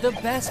considered the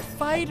best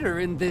fighter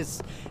in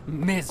this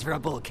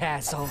miserable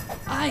castle.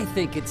 I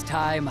think it's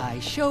time I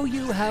show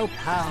you how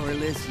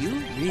powerless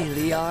you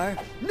really are.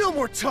 No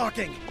more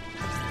talking!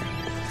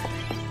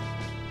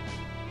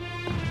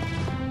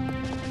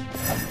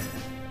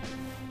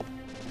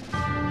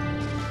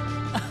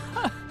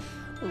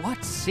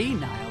 What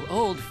senile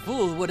old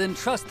fool would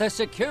entrust the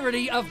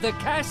security of the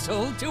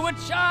castle to a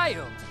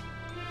child?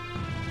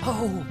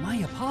 Oh, my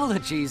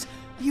apologies.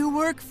 You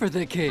work for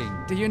the king,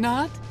 do you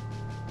not?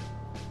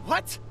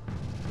 What?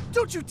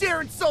 Don't you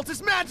dare insult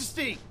His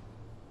Majesty!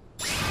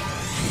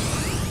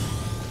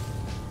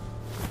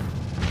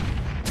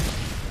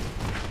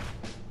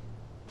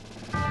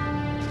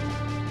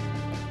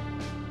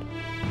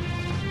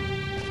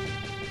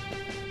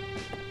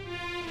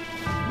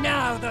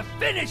 Now the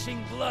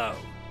finishing blow!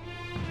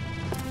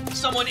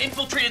 Someone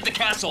infiltrated the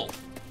castle!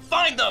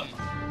 Find them!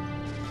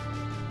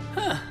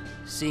 Huh.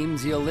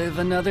 Seems you'll live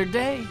another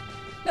day.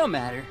 No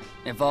matter.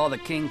 If all the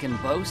king can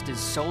boast is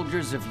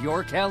soldiers of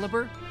your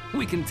caliber,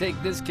 we can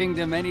take this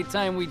kingdom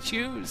anytime we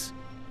choose.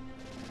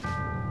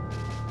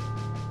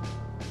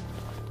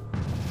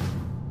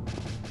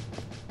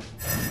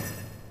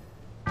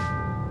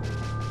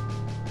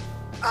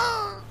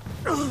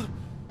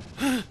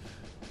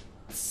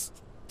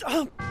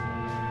 Stop!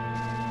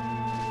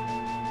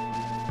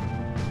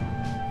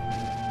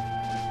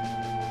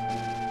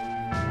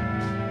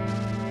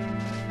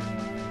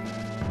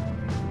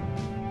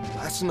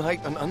 Last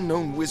night, an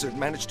unknown wizard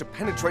managed to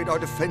penetrate our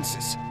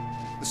defenses.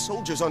 The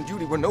soldiers on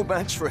duty were no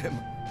match for him.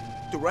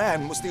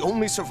 Duran was the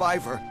only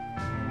survivor.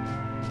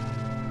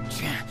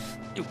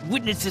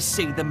 Witnesses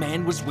say the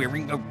man was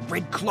wearing a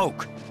red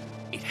cloak.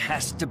 It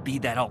has to be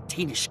that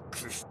Altanish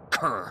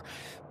cur,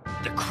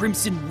 the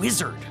Crimson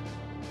Wizard.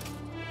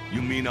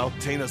 You mean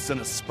Altana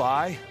sent a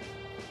spy?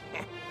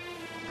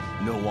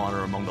 No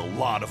honor among the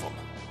lot of them.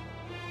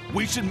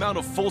 We should mount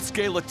a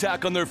full-scale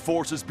attack on their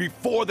forces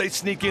before they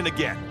sneak in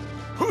again.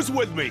 Who's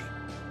with me?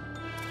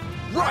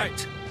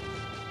 Right!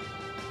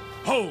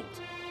 Hold!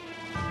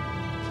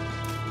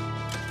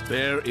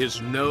 There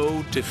is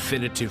no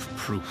definitive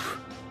proof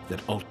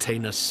that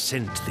Altana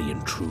sent the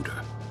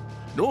intruder,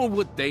 nor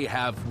would they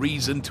have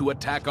reason to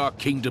attack our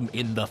kingdom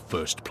in the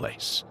first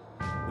place.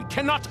 We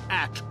cannot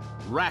act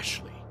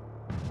rashly.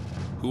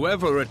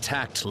 Whoever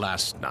attacked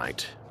last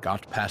night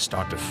got past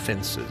our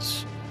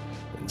defenses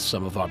and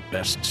some of our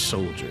best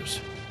soldiers.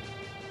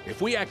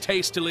 If we act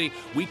hastily,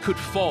 we could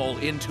fall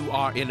into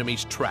our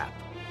enemy's trap.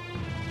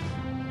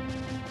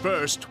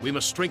 First, we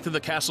must strengthen the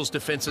castle's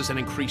defenses and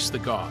increase the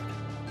guard.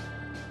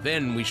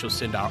 Then we shall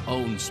send our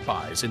own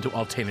spies into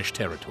Altanish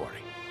territory.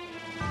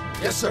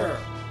 Yes, sir.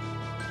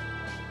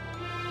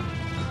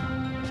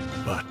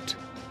 But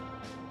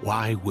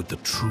why would the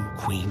true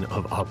Queen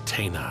of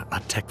Altana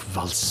attack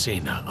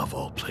Valsena of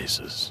all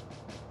places?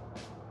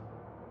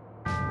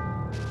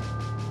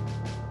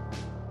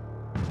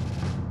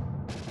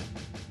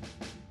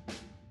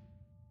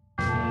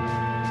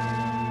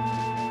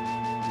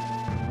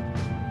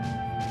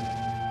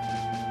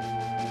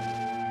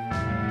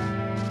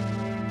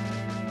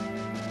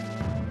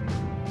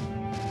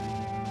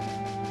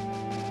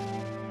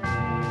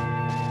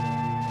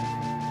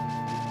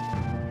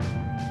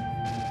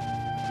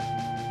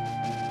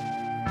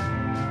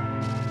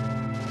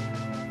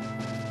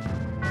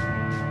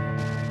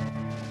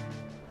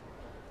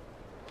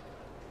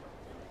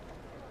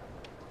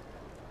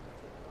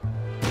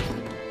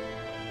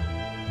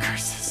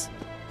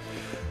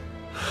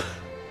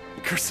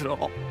 Curse it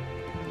all.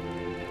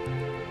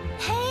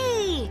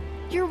 Hey!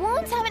 Your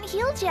wounds haven't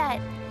healed yet.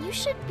 You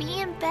should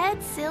be in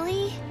bed,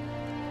 silly.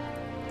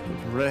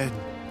 Red,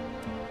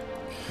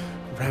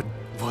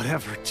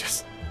 whatever,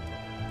 just...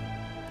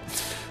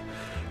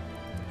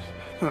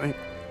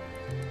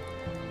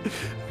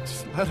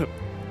 Just let him.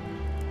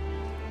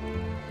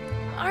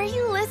 Are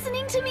you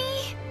listening to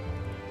me?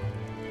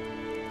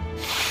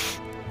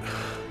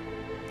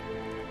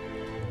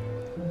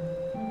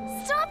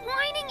 Stop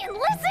whining and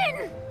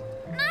listen!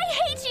 I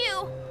hate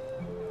you!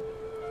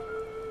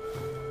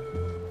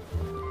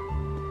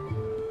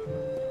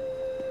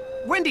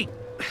 Wendy!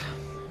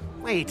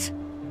 Wait.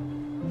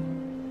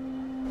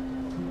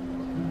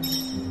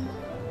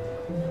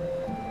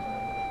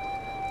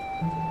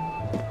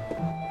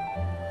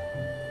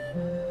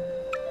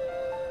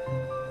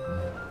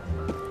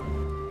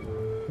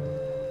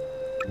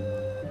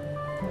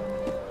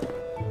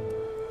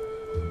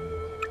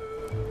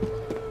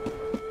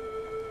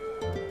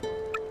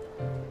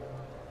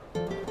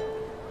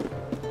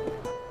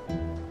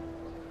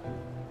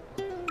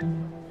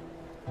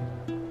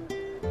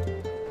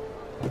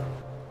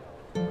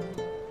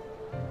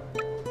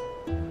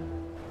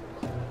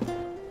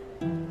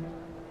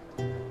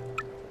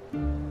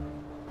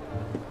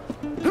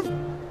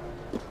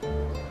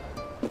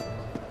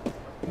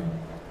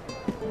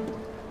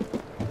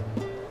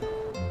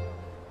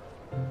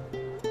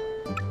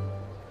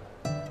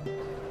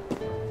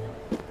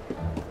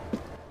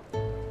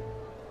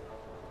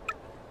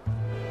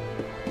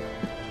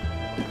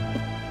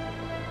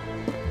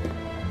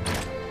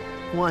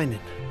 Whining,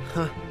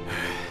 huh?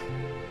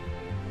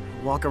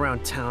 Walk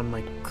around town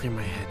might clear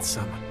my head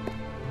some.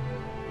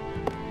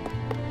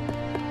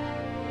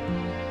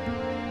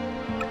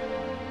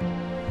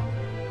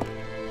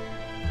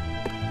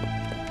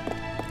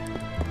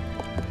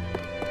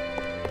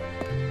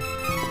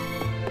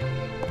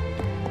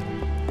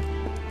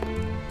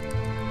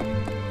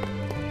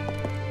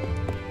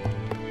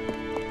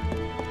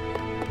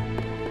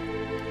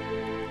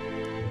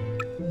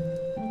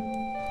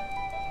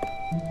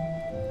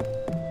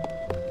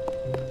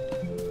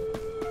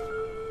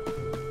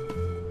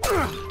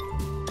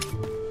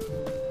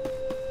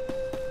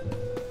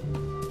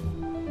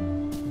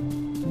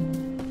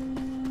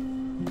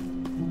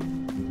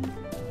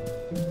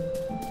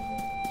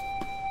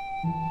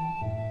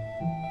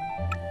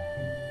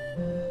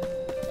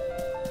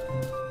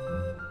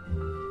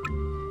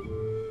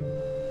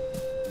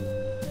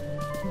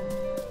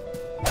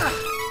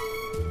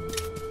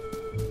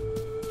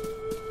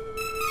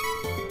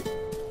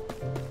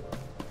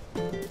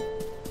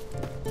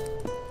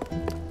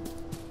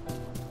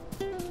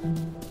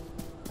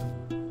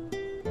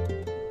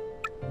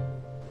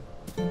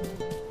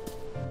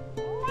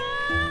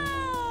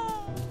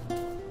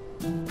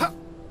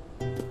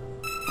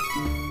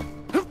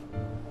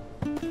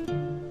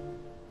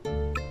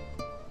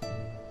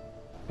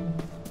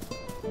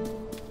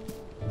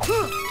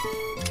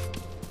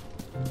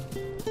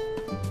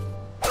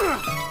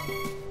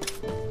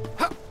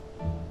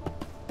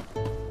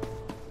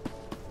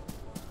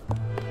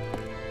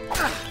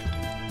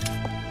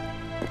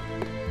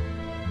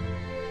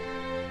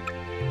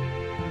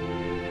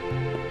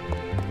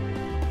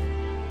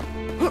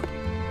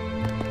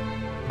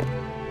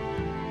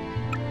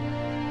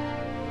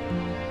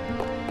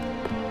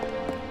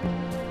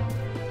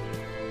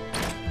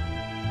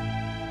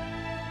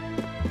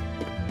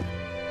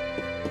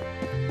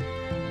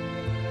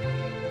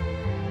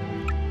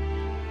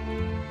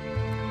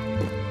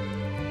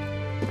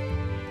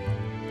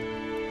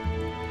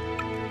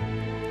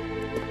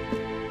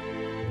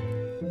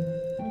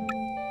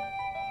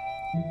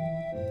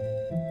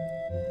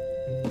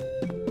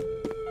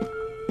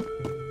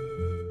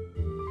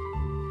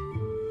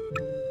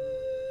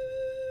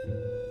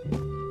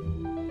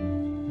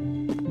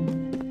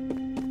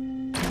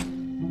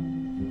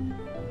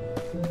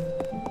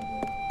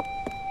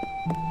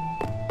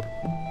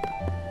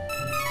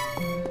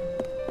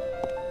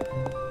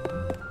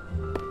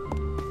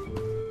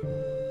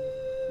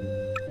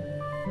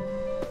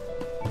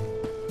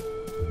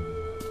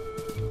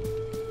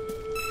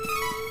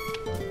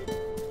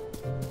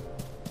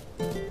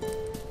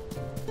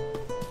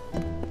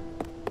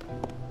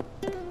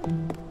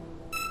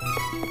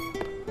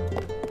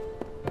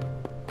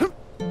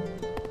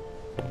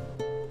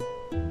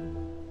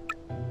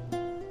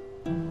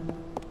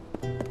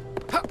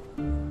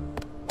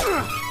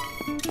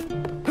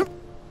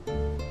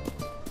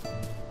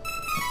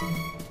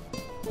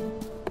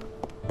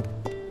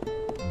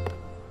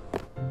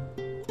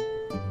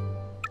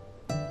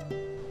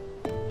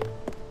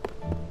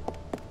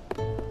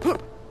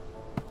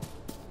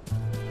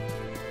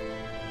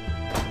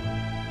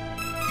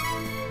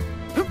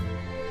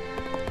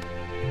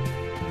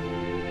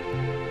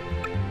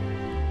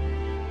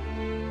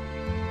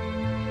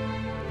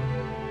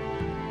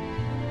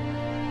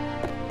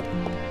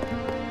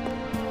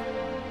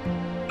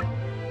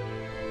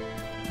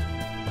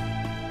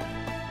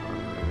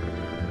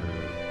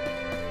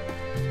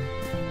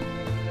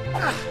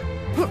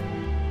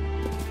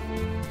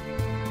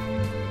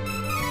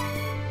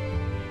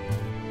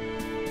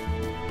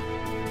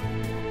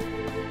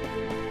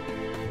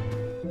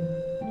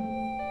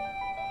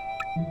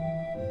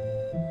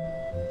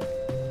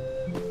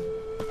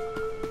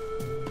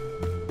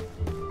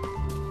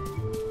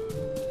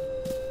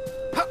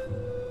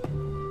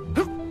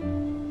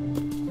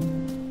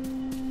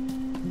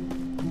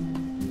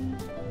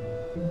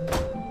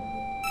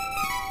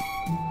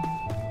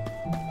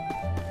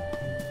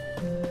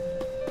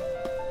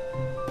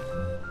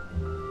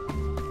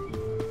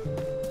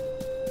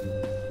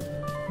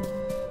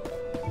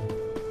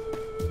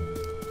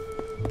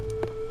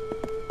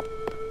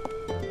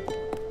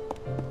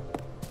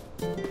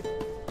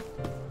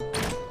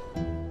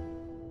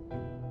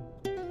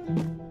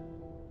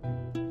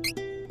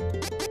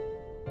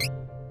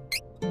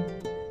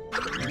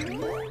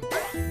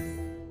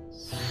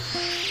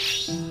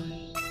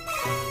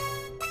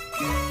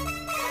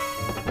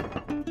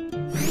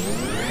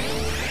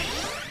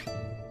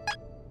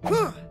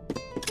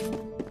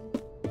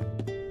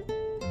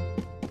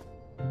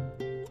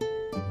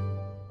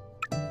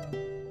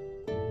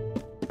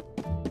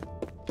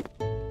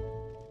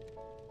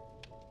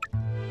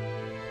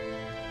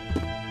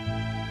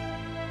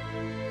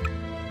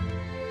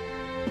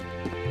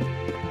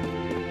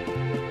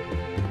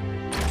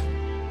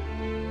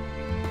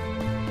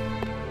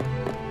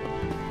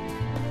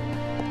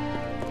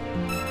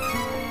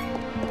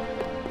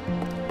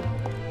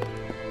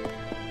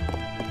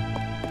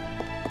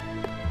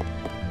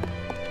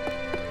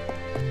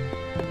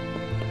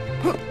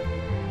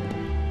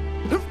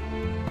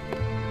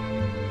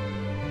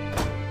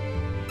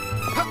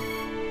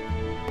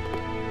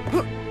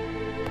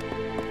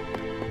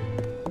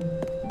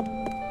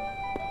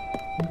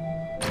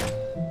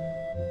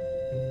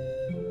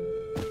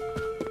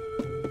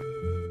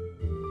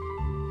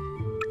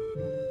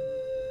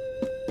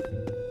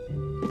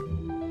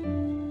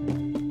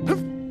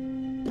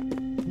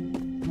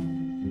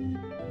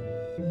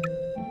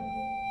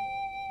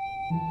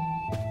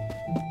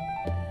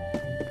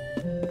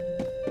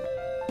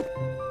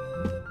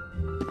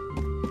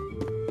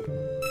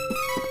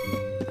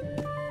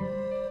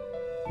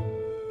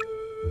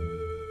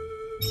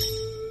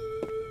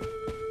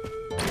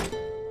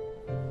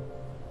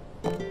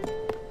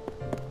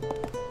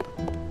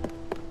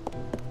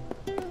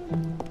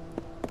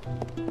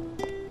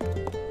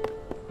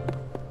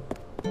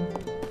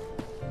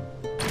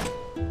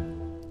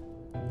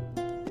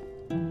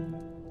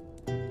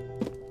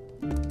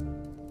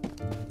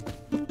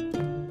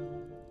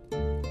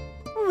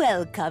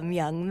 Welcome,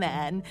 young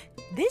man.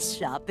 This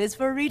shop is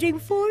for reading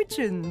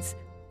fortunes.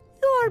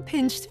 Your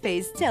pinched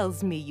face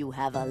tells me you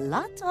have a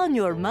lot on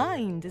your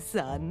mind,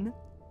 son.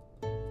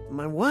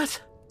 My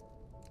what?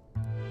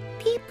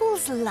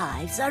 People's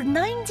lives are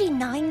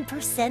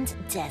 99%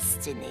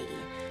 destiny,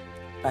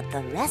 but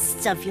the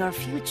rest of your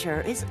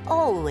future is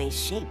always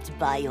shaped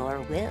by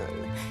your will.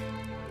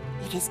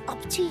 It is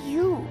up to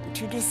you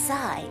to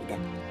decide.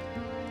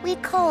 We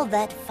call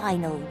that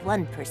final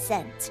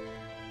 1%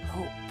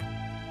 hope.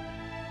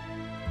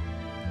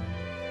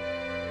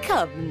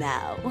 Come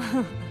now.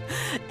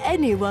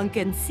 Anyone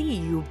can see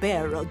you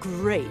bear a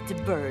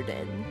great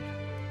burden.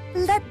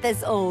 Let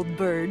this old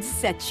bird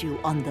set you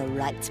on the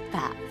right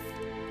path.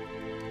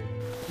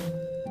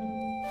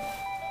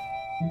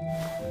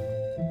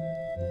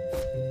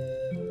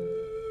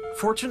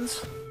 Fortunes?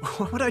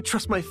 Why would I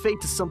trust my fate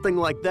to something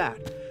like that?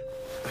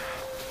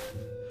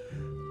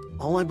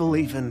 All I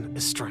believe in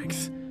is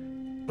strength.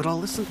 But I'll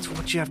listen to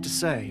what you have to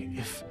say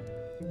if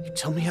you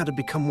tell me how to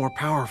become more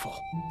powerful.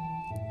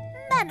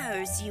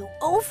 Manners, you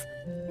oaf!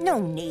 No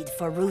need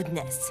for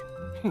rudeness.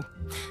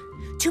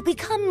 To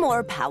become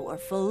more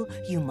powerful,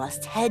 you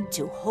must head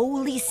to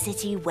Holy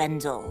City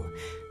Wendell.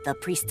 The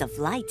Priest of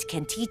Light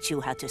can teach you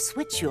how to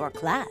switch your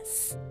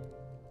class.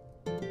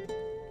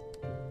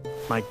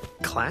 My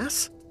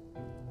class?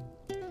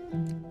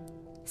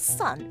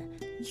 Son,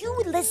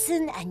 You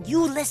listen and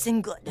you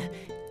listen good.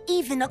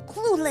 Even a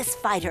clueless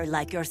fighter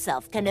like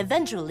yourself can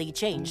eventually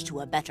change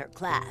to a better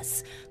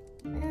class.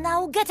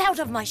 Now get out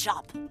of my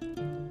shop.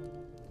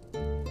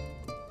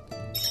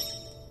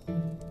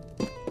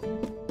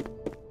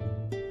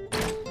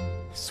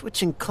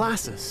 Switching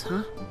classes,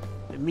 huh?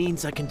 It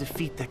means I can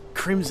defeat that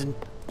crimson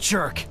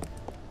jerk.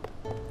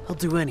 I'll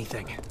do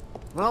anything.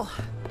 Well,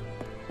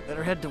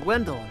 better head to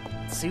Wendell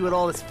and see what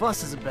all this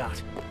fuss is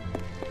about.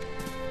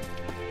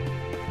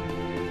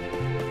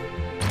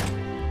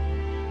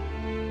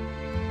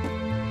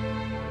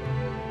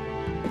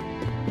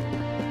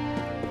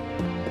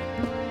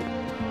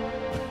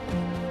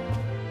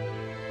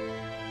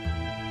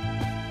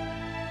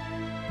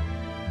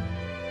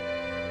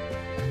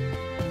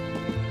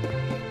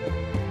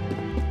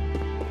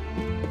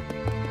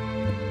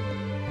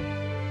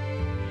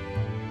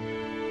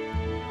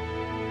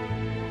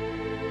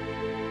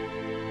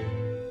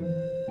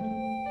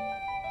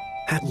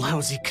 That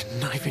lousy,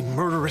 conniving,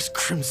 murderous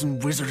Crimson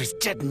Wizard is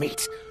dead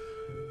meat.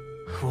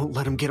 I won't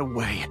let him get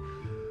away.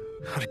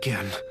 Not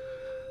again.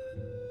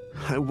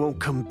 I won't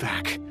come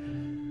back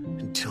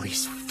until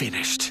he's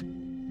finished.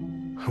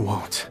 I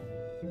won't.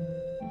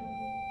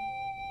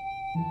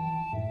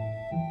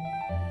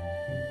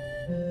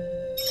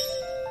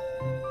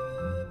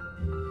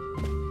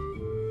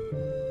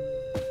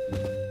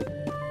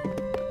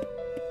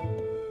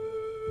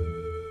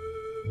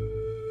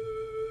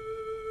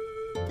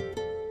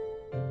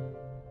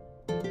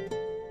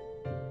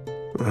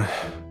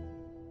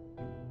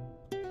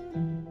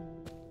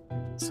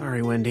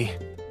 Sorry, Wendy.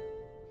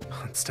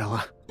 Aunt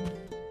Stella.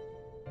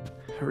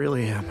 I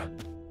really am.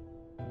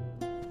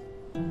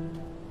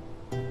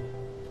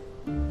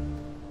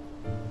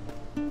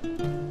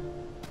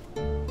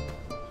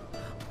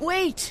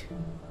 Wait!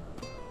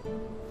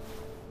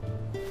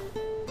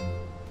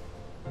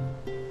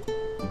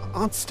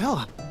 Aunt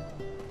Stella.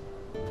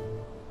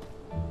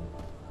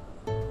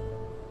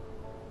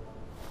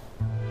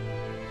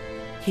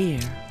 Here.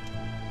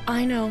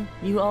 I know,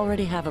 you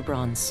already have a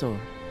bronze sword,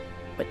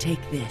 but take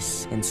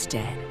this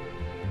instead.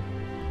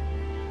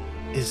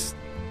 Is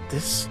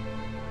this?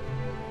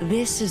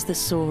 This is the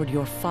sword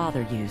your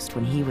father used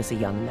when he was a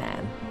young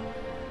man.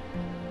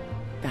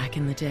 Back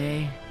in the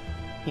day,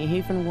 he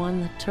even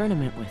won the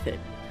tournament with it,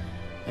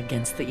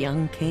 against the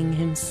young king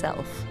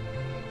himself.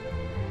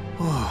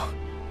 Oh.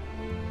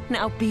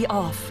 Now be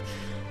off.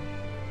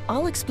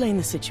 I'll explain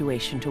the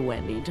situation to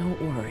Wendy,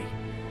 don't worry.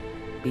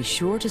 Be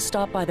sure to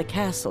stop by the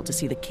castle to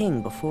see the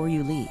king before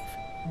you leave.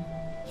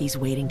 He's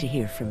waiting to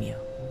hear from you.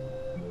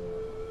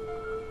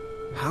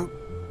 How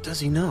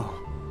does he know?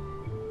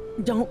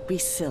 Don't be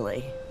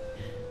silly.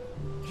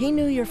 He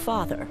knew your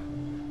father.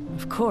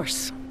 Of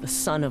course, the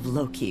son of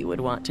Loki would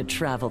want to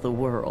travel the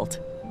world.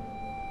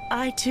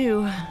 I,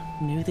 too,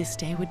 knew this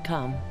day would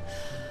come.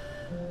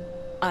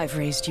 I've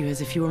raised you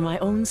as if you were my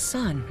own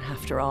son,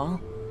 after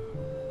all.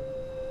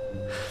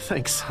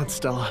 Thanks, Aunt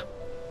Stella.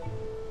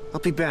 I'll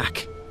be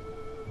back.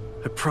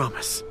 I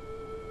promise.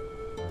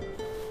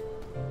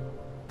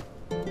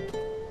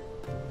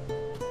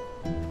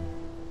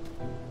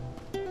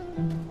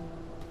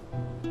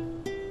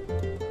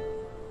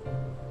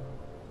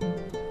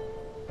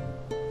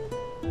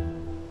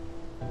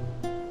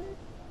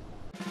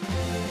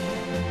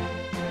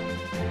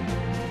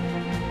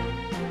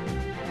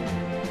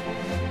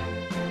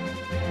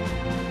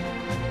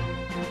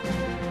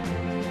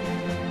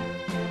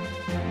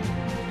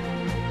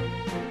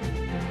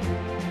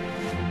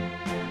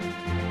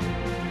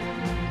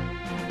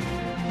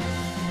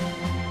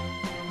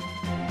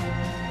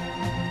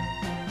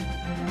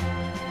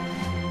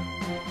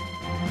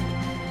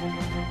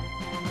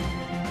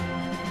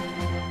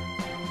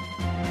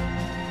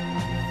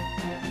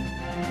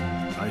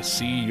 I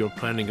see you're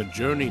planning a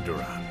journey,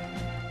 Duran.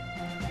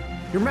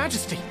 Your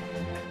Majesty!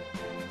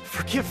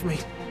 Forgive me.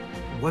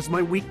 It was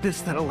my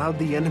weakness that allowed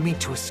the enemy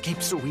to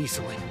escape so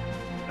easily.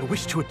 I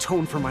wish to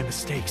atone for my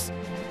mistakes.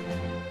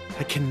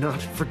 I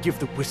cannot forgive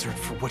the wizard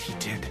for what he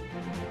did.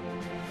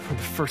 For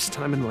the first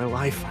time in my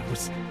life, I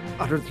was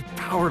utterly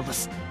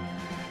powerless.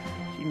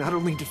 He not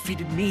only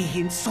defeated me, he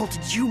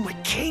insulted you, my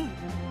king!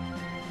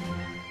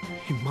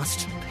 He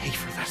must pay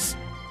for this.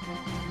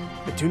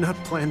 I do not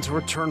plan to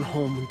return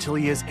home until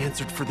he has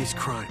answered for these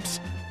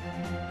crimes.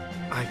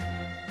 I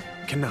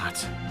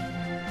cannot.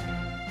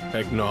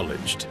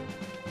 Acknowledged.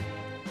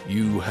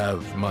 You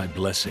have my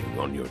blessing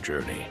on your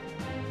journey.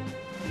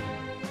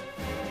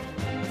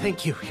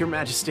 Thank you, Your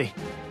Majesty.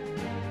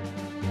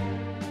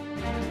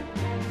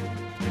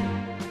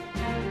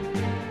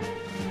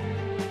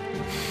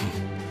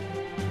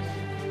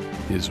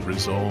 His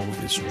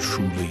resolve is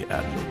truly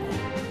admirable.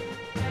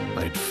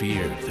 I'd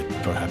feared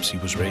that perhaps he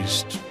was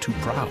raised too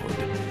proud,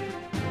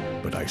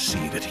 but I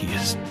see that he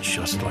is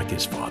just like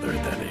his father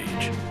at that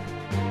age.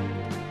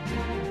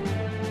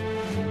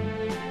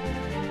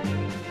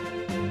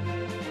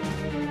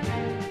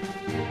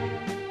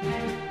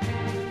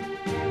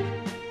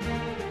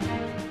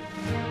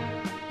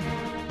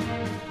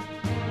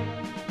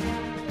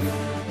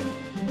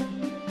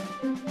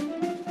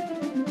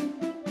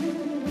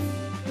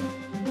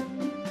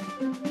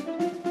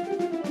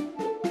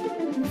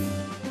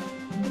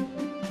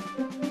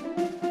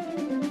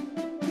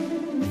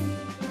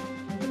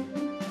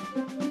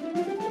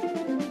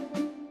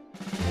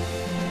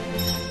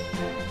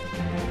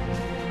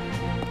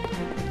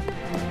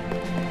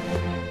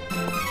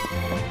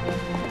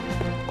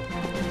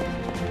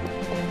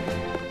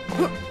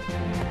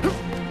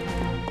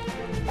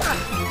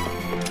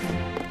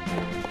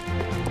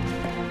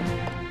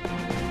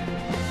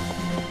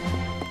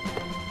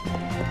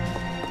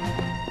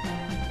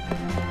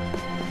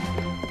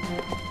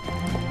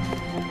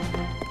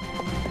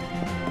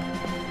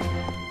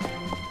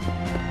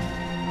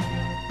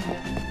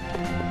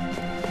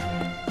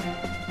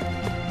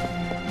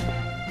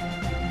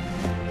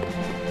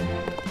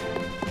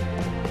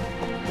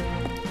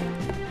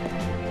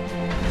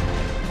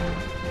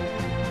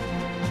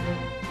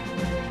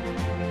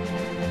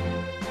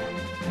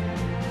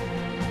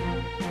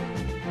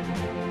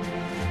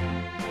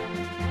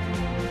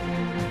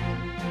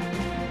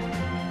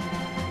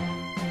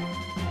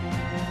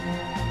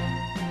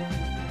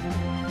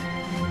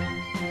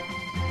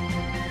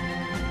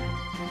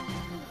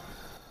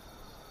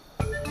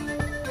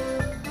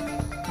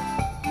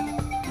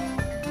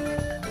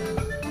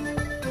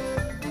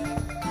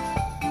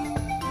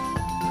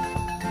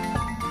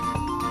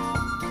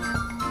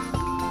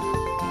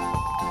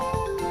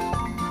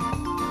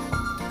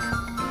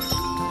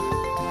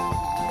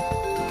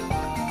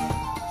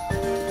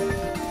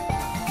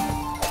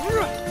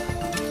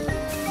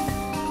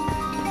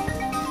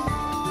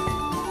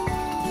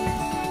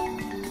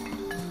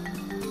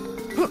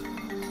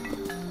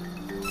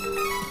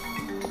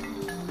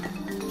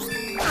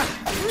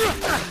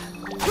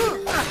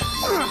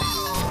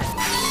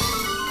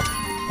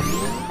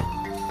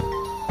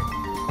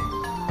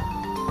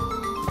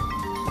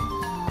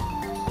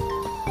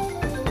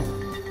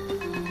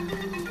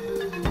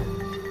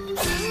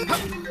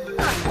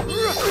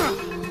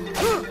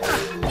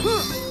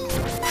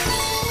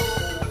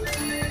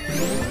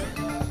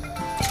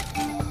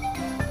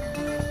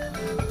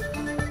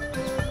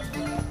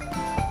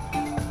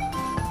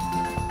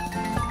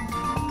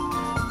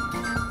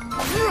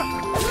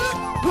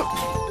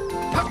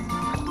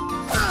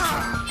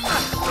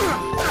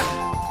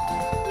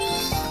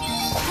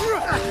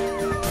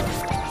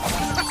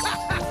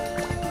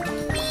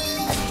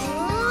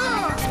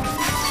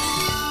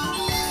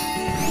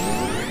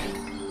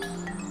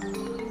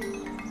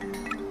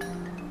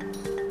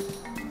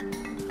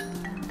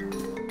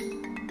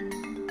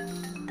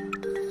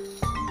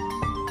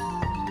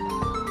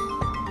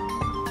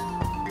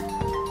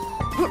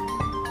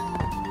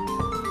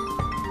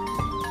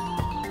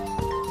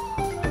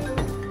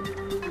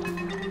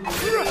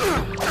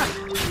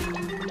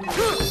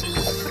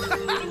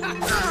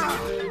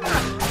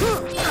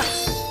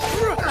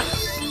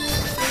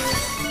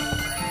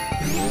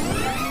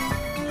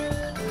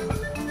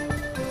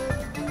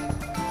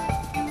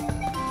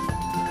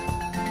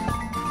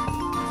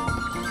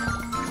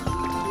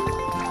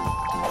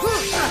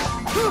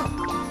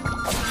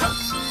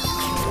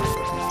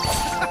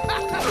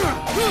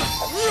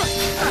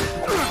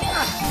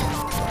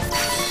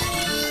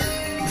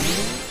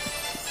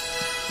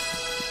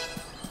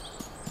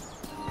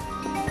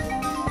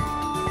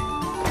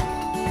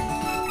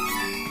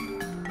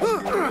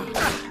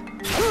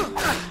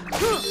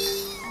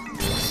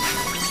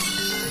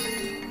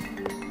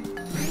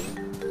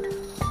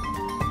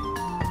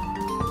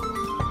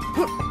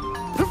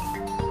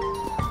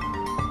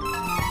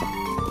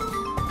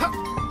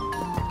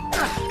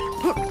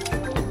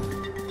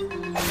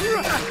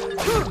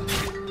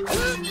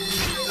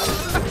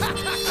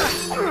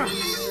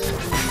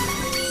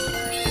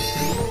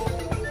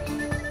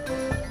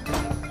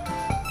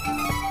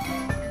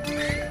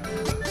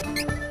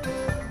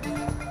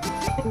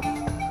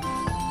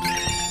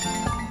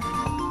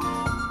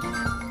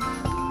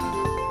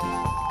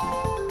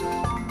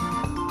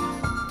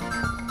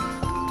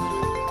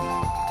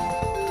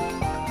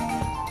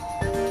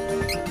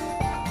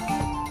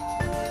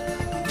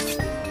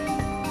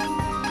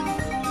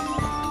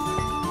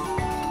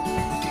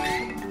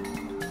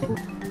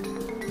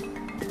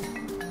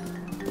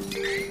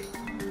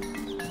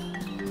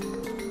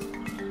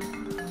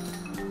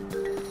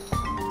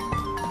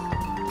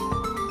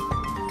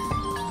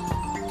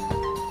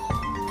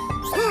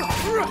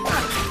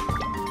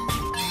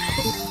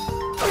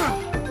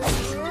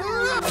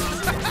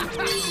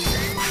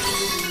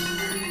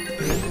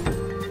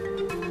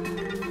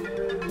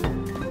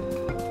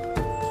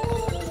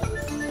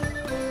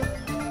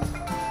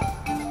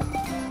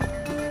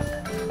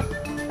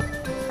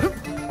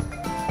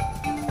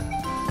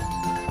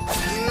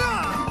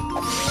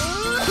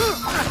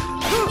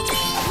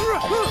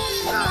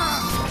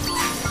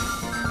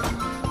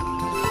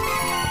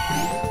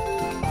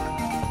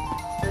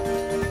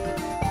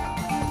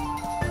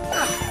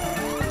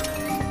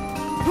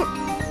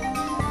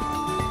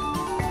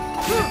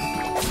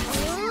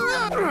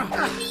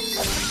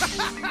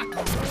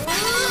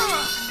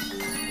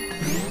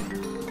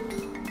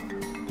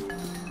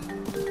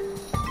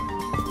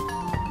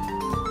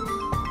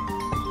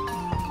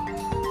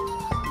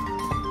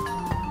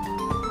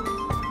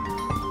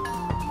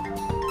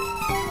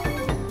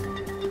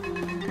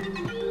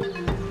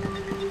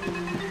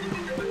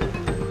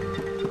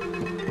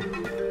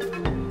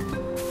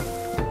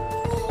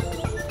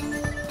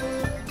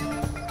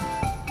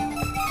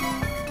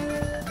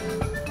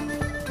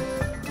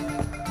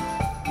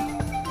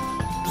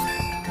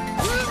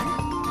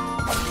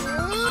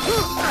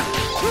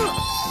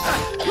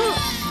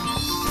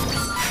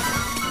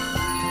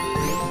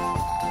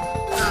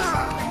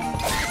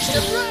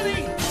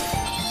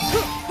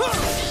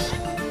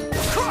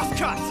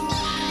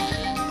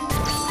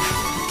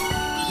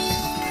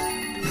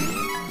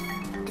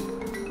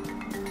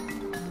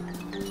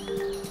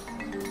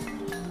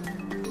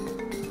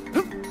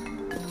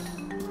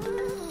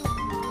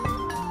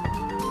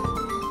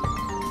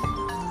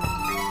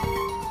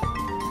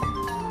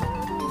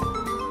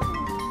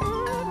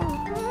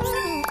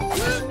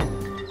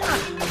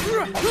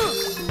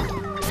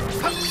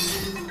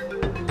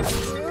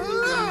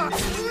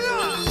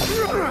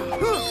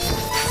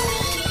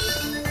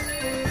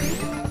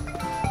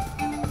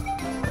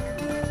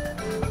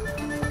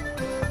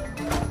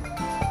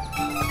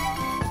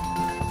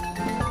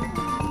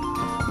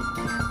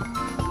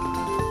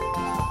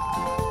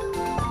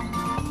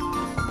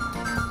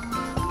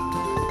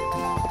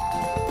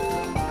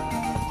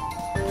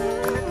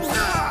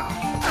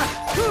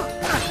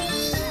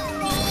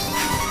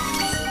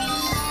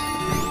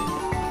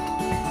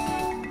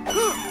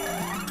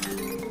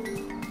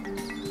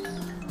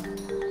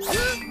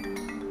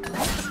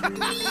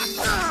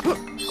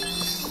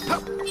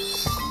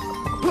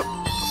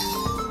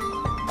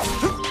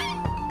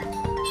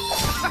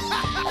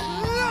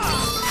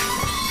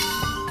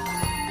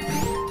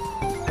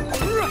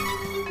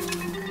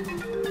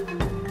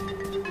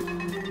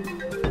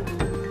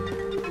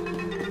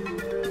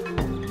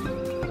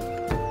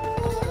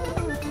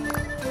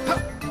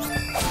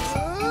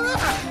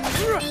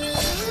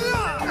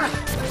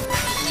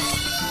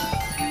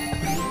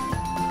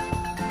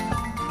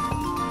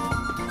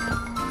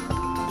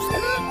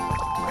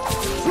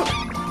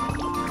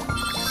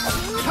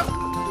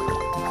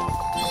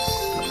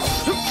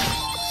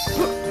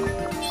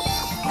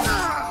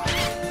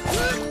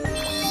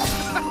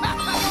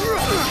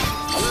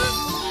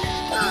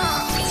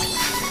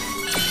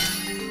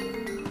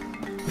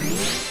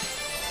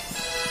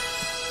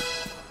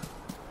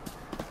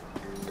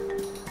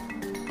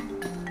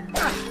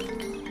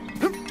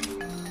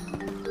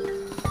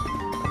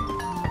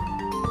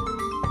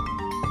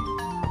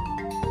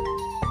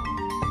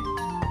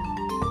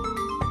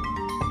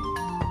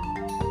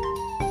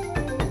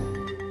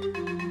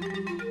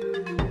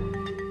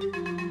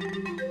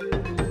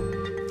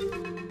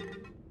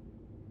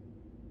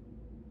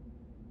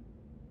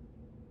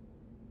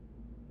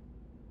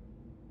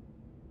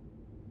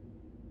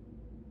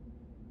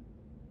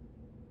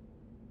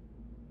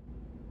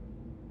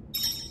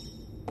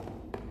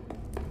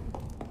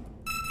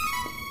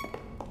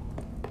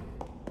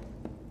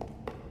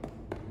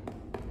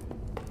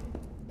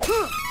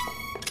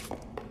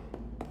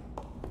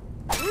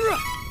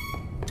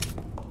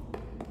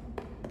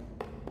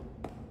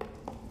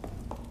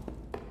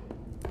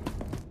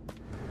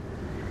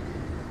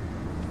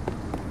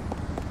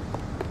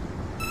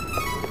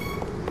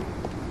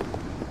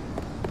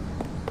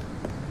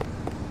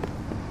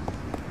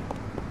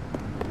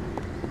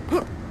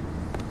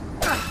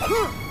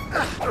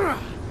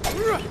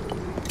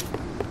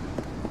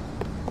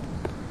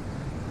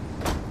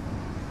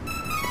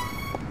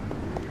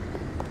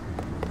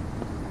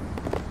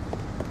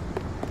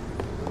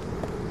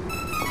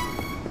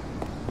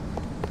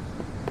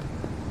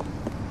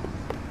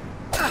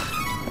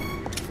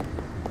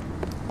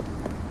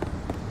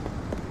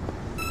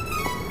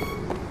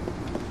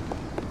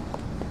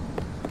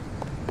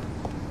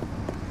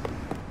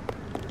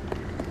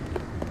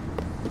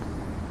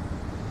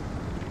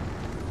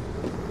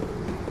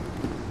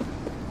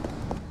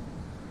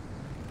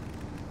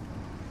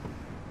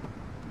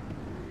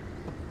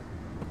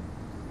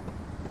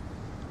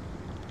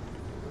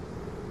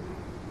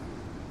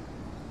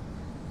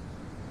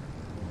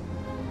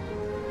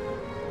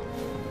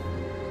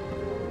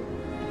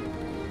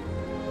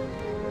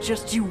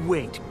 Just you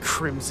wait,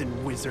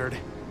 Crimson Wizard.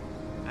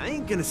 I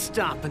ain't gonna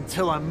stop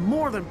until I'm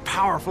more than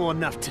powerful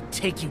enough to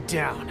take you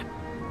down.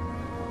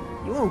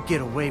 You won't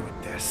get away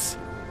with this.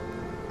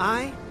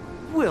 I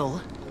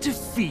will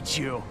defeat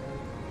you.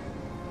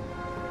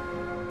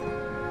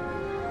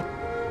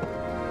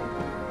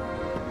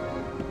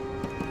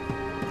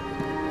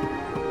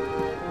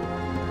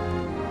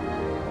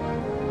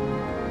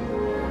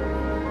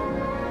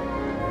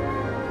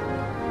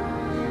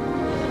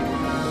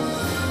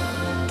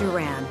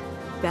 Duran,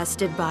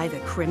 bested by the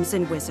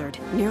Crimson Wizard,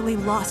 nearly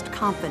lost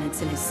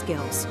confidence in his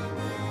skills.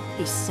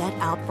 He set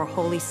out for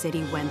Holy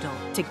City Wendell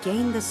to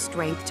gain the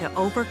strength to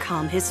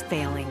overcome his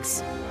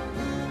failings.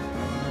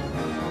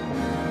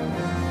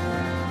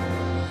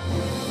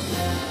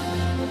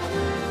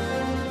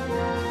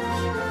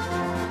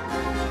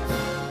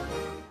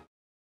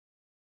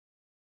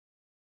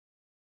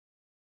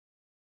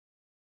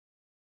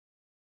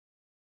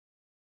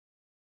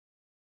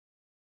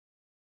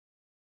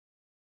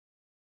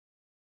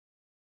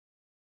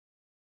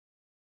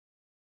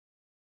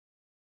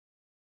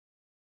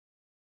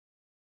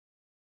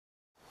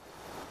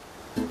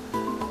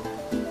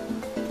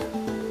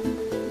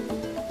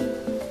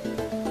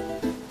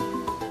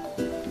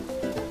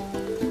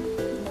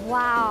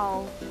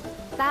 Wow,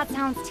 that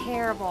sounds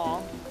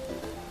terrible.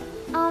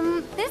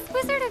 This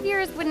wizard of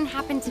yours wouldn't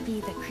happen to be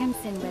the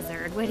Crimson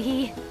Wizard, would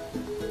he?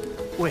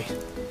 Wait.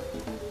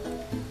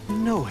 You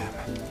know him?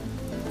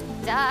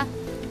 Duh.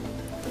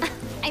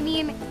 I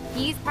mean,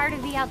 he's part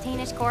of the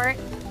Altanish court,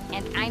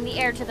 and I'm the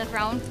heir to the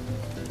throne.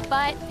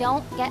 But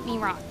don't get me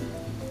wrong.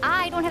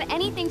 I don't have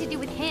anything to do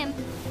with him.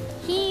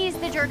 He's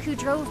the jerk who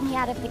drove me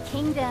out of the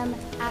kingdom,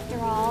 after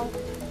all.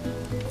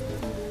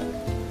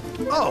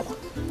 Oh!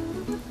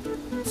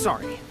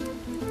 Sorry.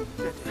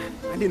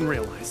 I didn't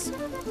realize.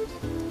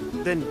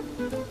 Then,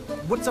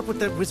 what's up with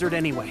that wizard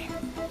anyway?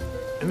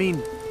 I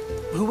mean,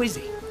 who is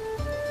he?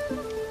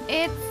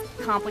 It's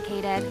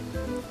complicated.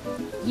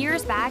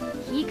 Years back,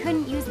 he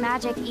couldn't use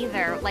magic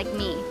either, like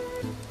me.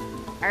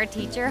 Our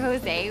teacher,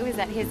 Jose, was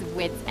at his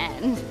wit's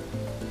end.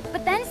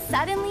 But then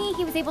suddenly,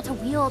 he was able to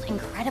wield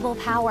incredible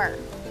power.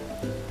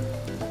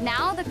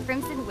 Now, the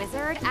Crimson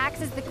Wizard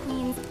acts as the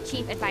Queen's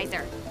chief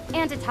advisor.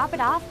 And to top it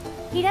off,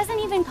 he doesn't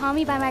even call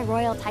me by my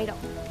royal title.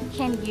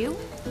 Can you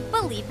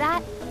believe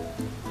that?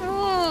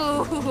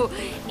 Ooh,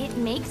 it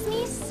makes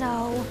me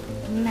so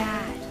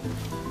mad.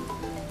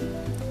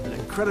 An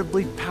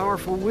incredibly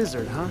powerful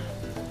wizard, huh?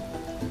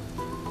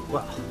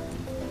 Well,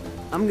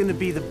 I'm gonna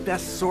be the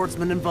best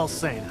swordsman in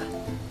Valsena.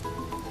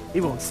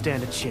 He won't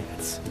stand a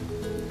chance.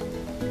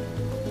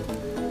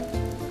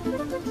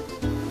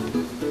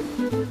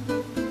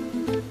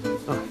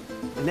 Oh,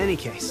 in any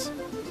case,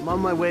 I'm on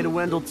my way to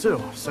Wendell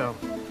too, so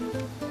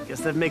guess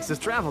that makes us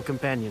travel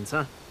companions,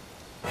 huh?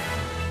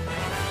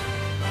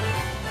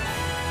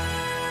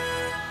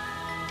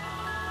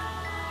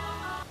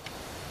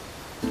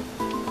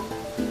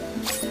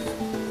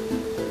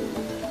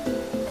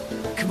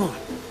 Come on.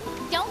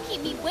 Don't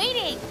keep me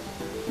waiting!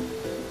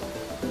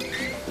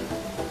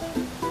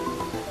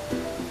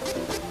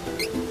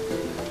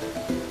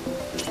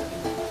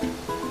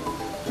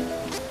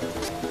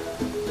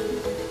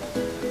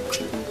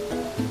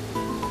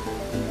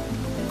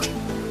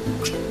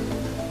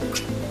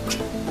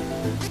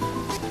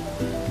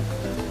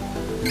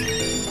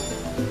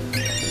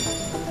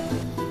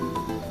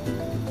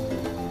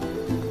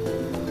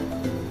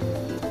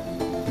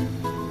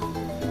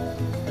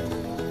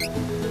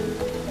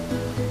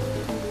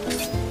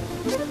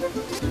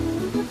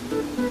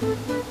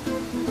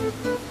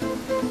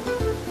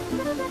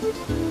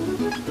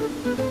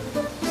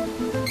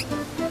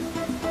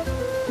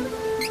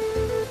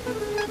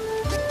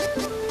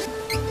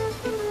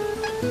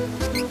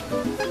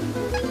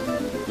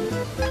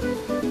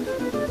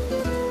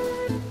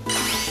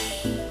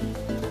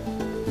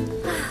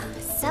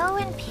 So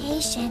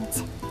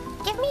impatient.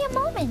 Give me a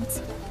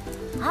moment.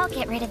 I'll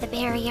get rid of the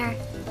barrier.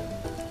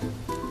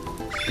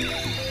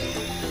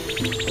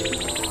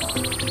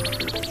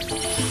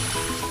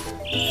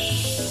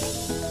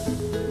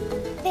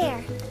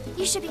 There.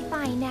 You should be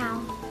fine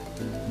now.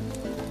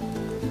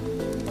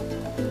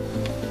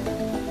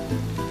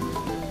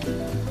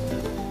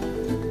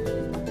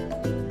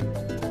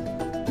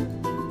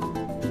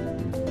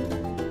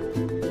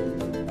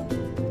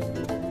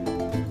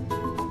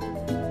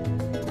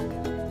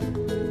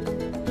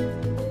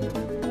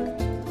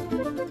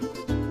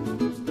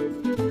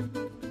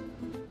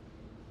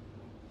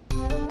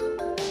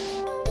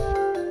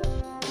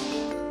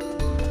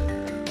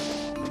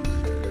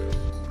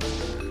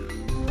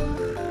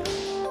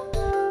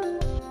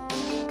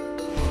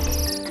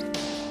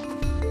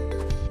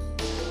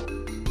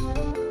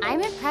 I'm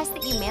impressed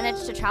that you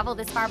managed to travel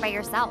this far by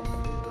yourself.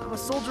 I'm a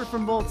soldier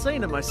from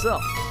Valsena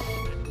myself.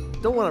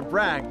 Don't want to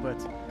brag, but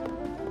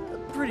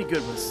I'm pretty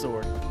good with a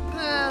sword.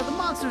 The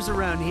monsters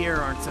around here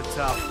aren't so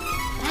tough.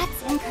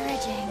 That's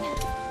encouraging.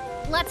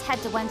 Let's head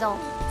to Wendell.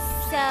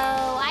 So,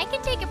 I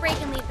can take a break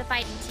and leave the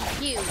fighting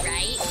to you,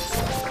 right?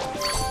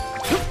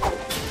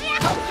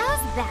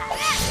 How's that?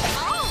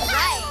 All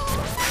right.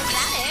 Is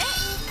that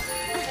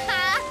it?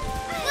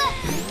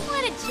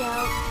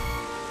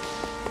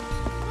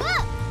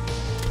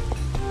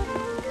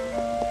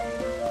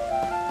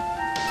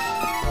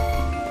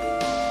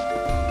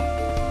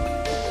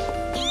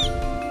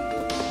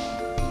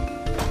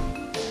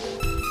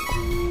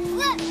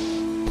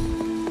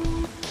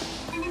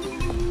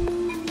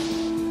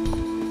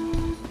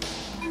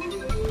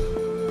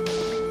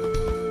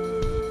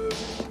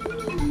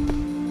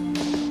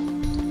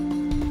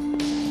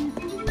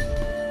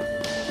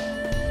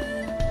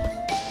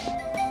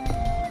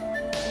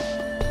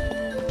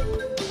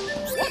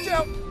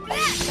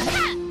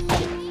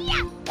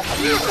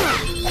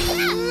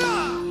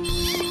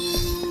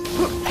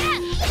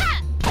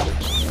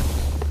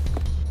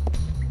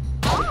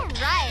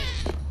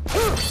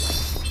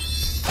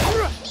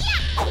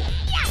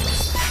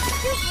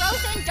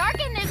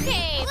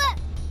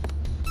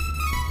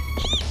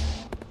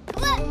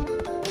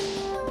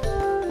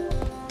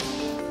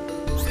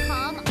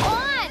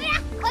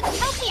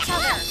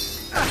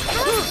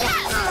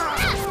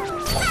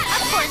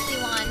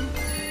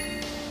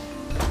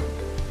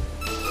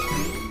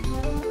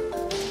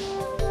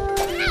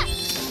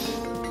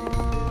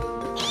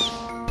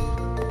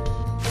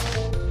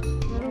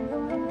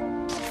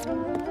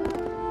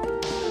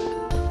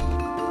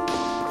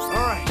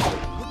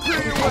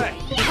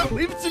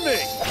 me!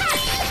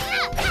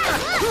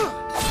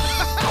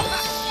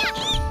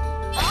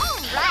 All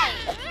right.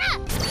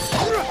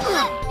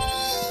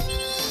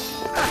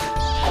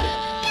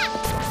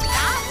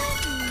 That was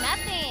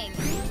nothing.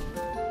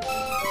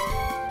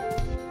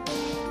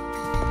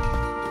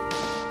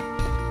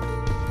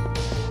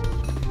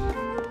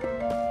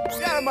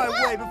 Get out of my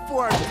way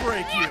before I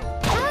break you!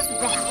 How's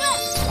that?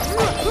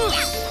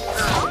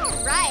 All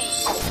right.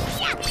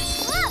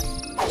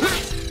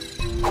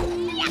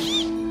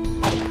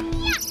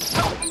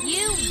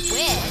 You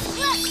wish.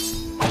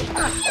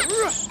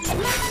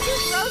 Too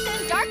frozen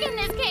dark in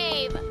this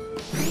cave.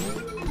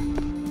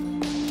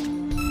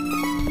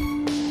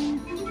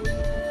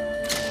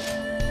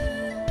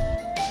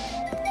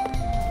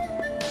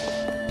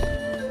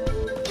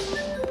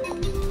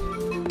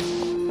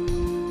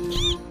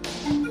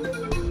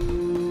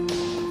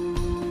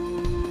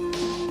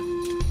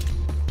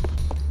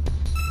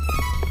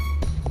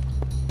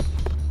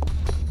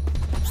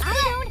 I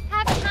don't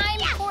have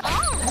time for.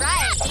 All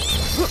right.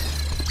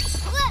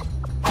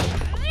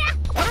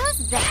 How's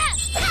that?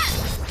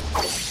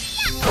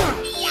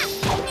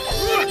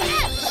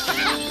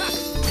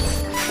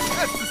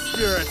 That's the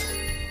spirit!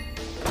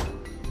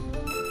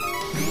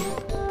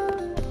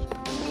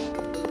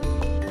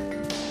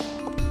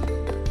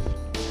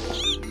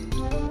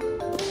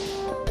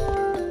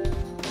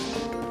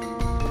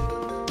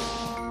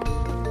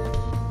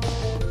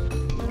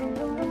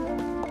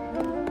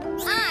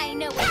 I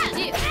know what to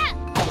do.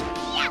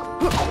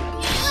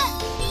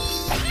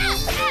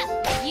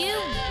 You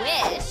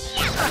wish.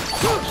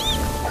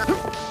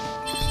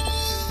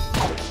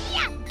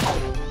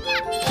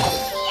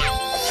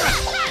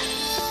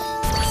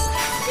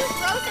 Too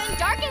frozen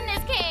dark in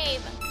this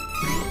cave.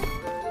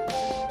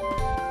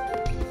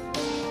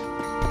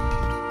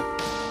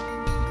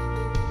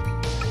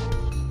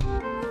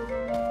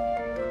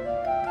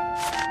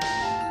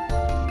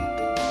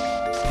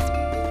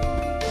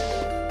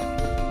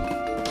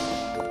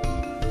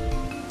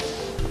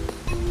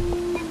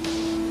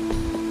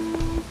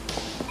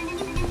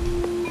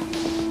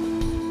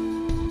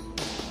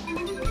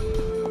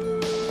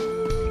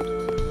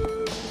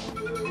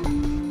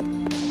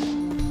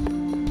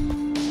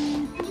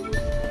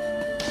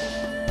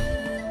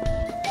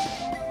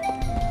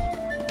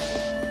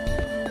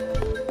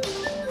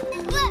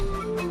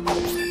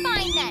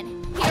 Fine then.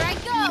 Here I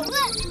go.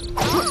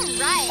 All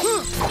right.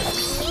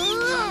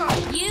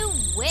 You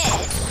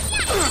wish.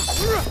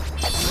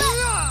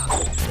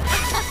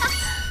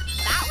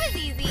 That was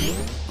easy.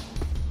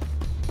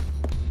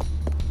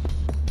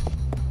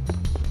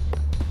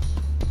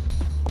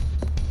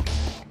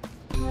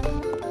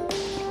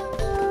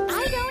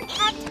 I don't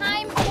have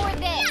time for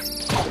this.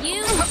 You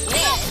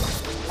wish.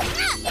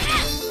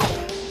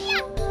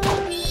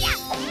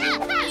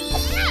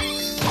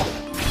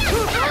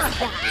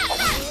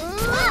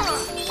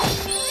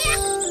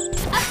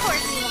 Of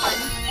course you won.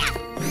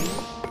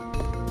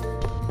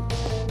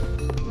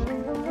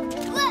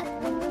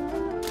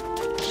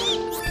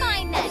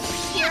 Fine then.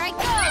 Here I go.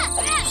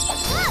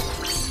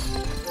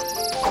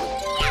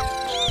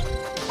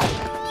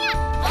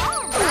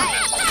 All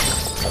right.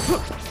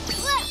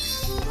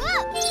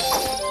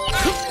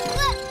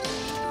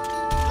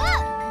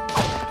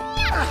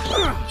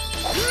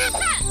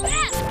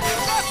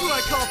 That's what I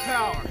call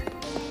power!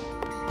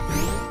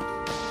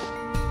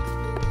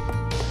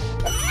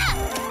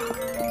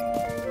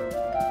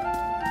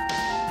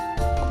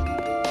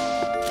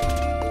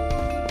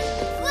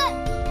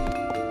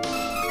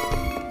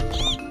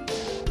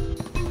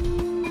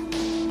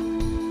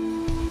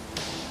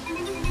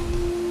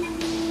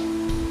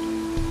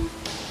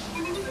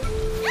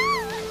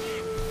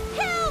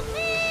 Help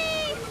me!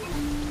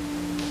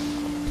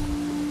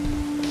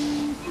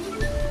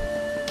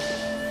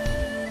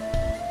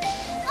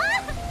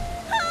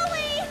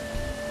 Holy!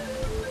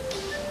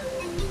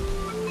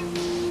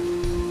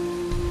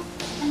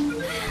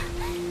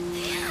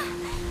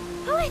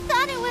 Oh, I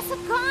thought it was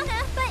Iguana,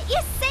 but you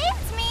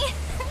saved me!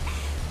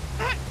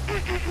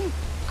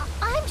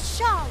 I'm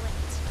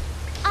Charlotte.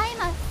 I'm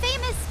a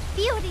famous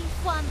beauty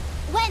from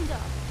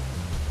Wendell.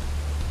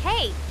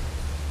 Hey,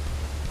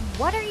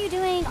 what are you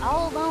doing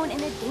all alone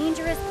in a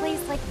dangerous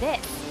place like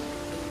this?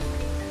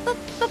 But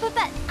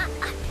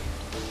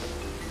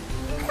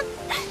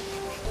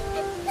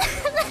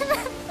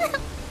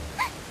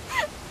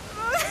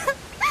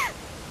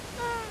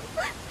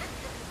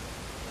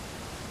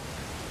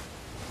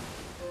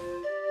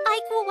I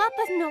grew up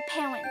with no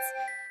parents,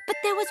 but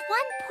there was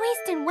one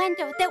priest in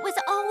Wendell that was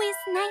always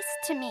nice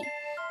to me.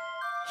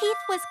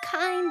 Heath was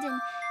kind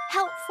and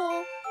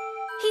helpful.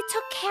 He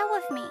took care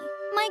of me.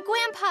 My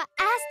grandpa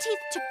asked Heath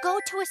to go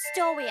to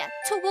Astoria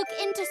to look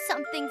into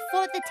something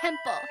for the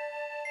temple.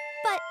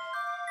 But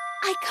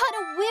I got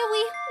a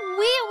really,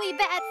 really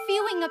bad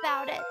feeling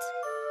about it.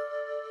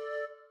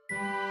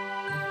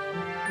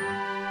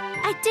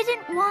 I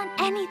didn't want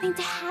anything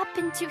to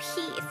happen to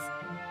Heath.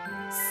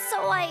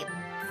 So I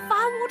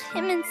followed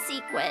him in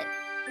secret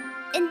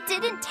and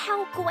didn't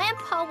tell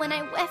Grandpa when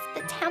I left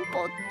the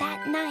temple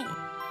that night.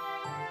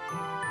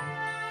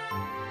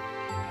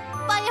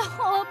 By a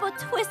horrible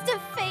twist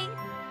of fate.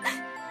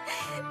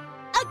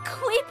 A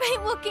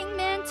creepy-looking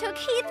man took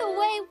Heath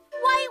away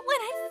right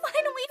when I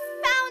finally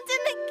found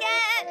him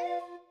again.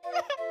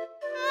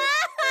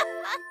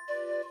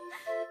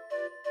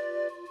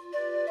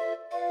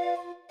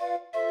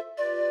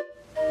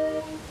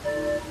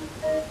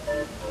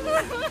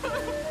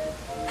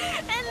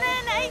 And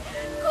then I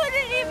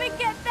couldn't even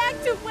get back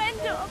to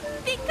Wendell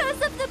because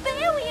of the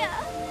barrier.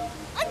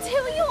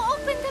 Until you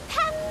opened a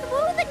path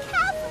through the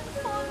cavern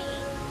for me.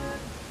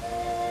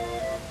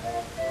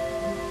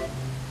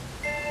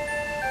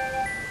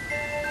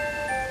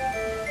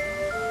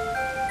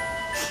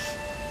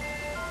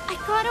 I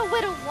got a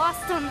little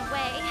lost on the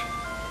way.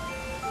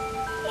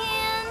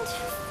 And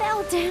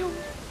fell down.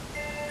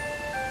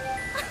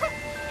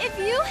 If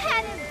you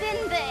hadn't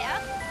been there,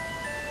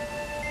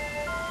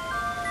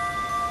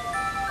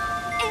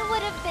 it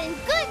would have been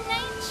good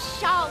night,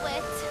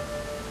 Charlotte.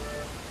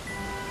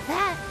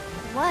 That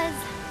was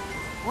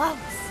close.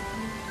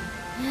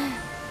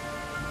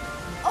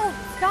 Oh,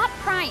 stop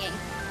crying.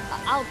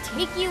 I'll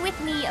take you with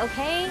me,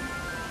 okay?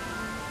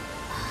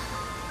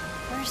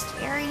 First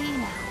fairy,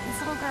 now this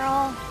little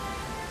girl.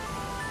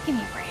 Give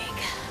me a break.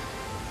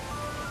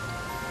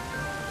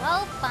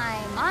 Well,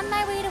 I'm on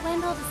my way to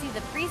Wendell to see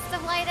the Priest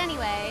of Light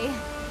anyway.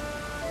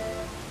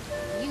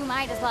 You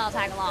might as well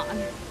tag along.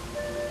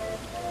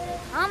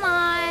 Come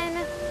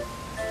on.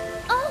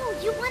 Oh,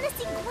 you want to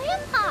see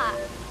Grandpa?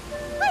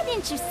 Why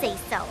didn't you say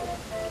so?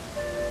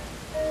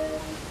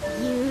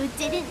 You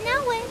didn't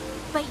know it,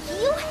 but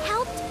you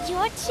helped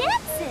your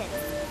chances.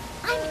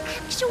 I'm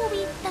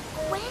actually the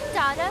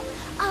granddaughter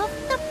of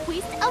the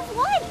Priest of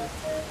Light.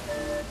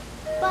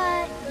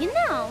 But, you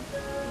know,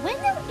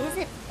 Wendell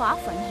isn't far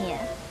from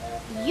here.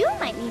 You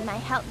might need my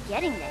help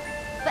getting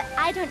there, but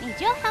I don't need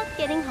your help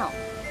getting home.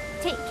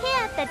 Take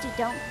care that you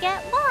don't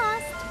get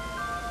lost.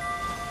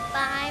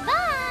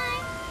 Bye-bye.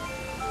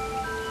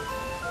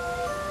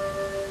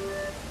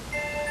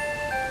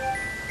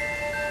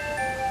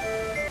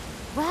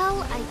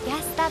 Well, I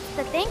guess that's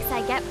the thanks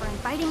I get for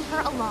inviting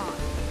her along.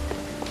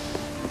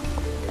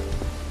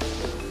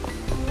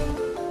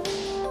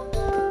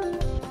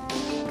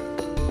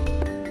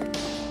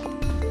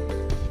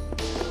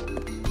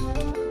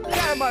 Get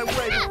out of my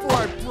way before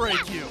I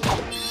break you!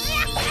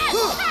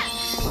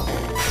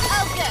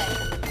 Oh, good.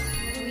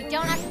 We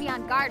don't have to be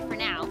on guard for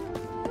now.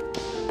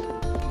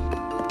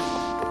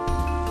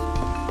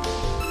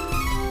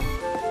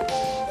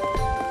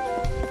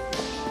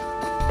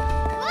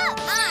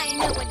 I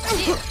know what to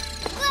do.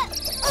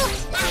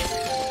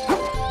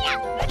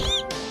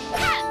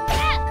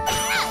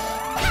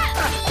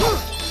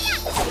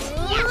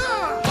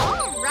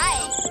 All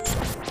right.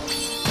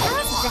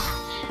 How's that?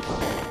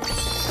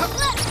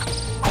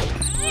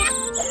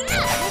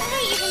 Did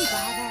they even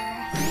bother?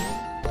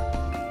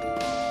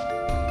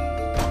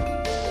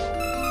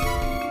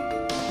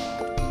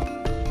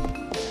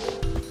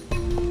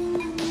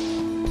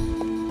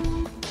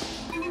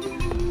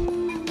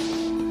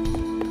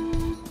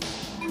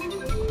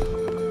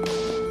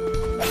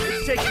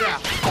 Let's take it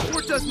out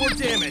before it does more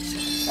damage.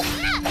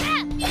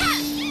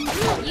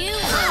 You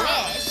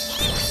wish.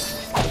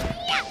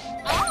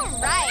 All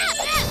right.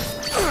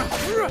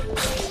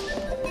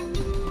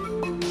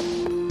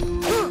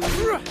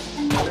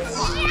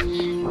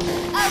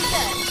 Oh,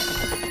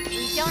 good. We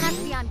don't have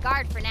to be on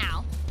guard for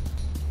now.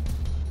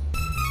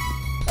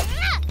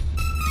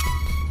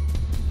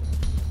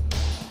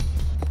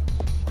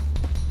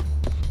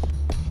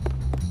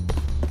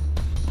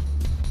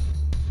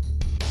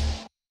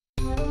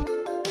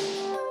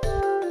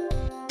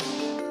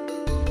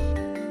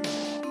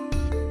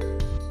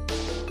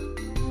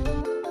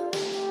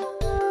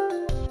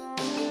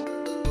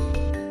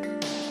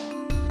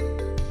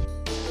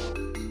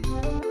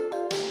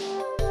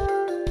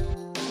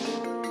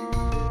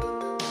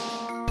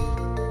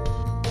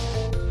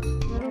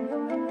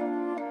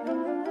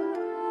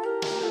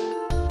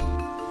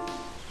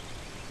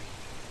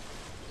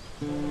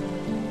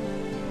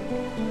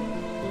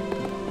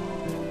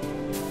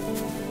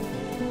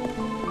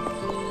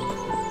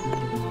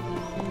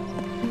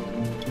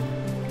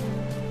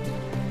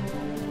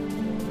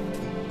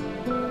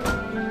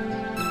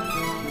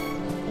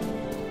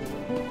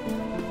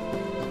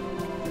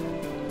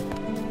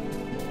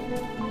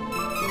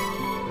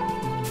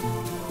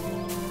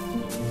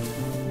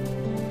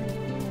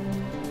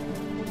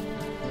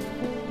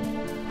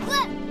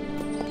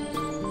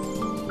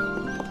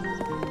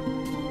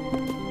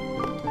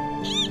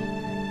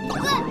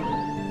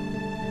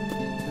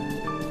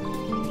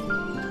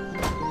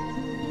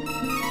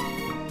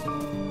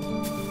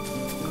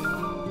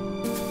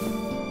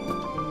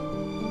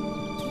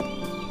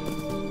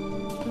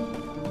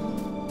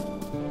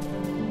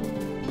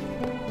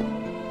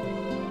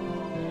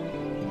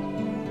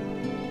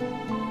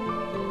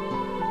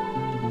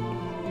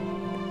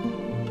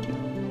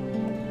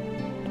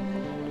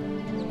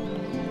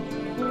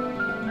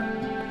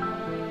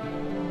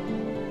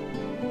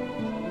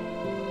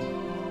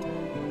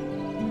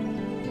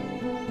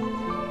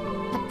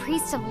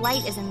 Priest of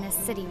Light is in this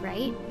city,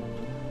 right?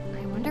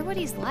 I wonder what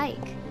he's like.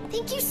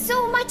 Thank you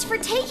so much for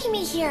taking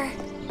me here.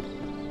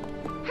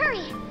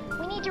 Hurry!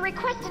 We need to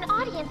request an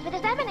audience with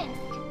His Eminence.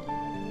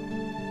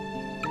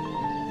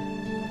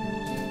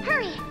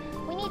 Hurry!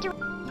 We need to...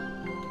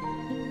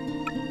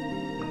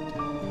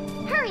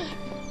 Hurry!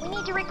 We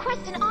need to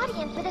request an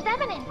audience with His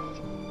Eminence.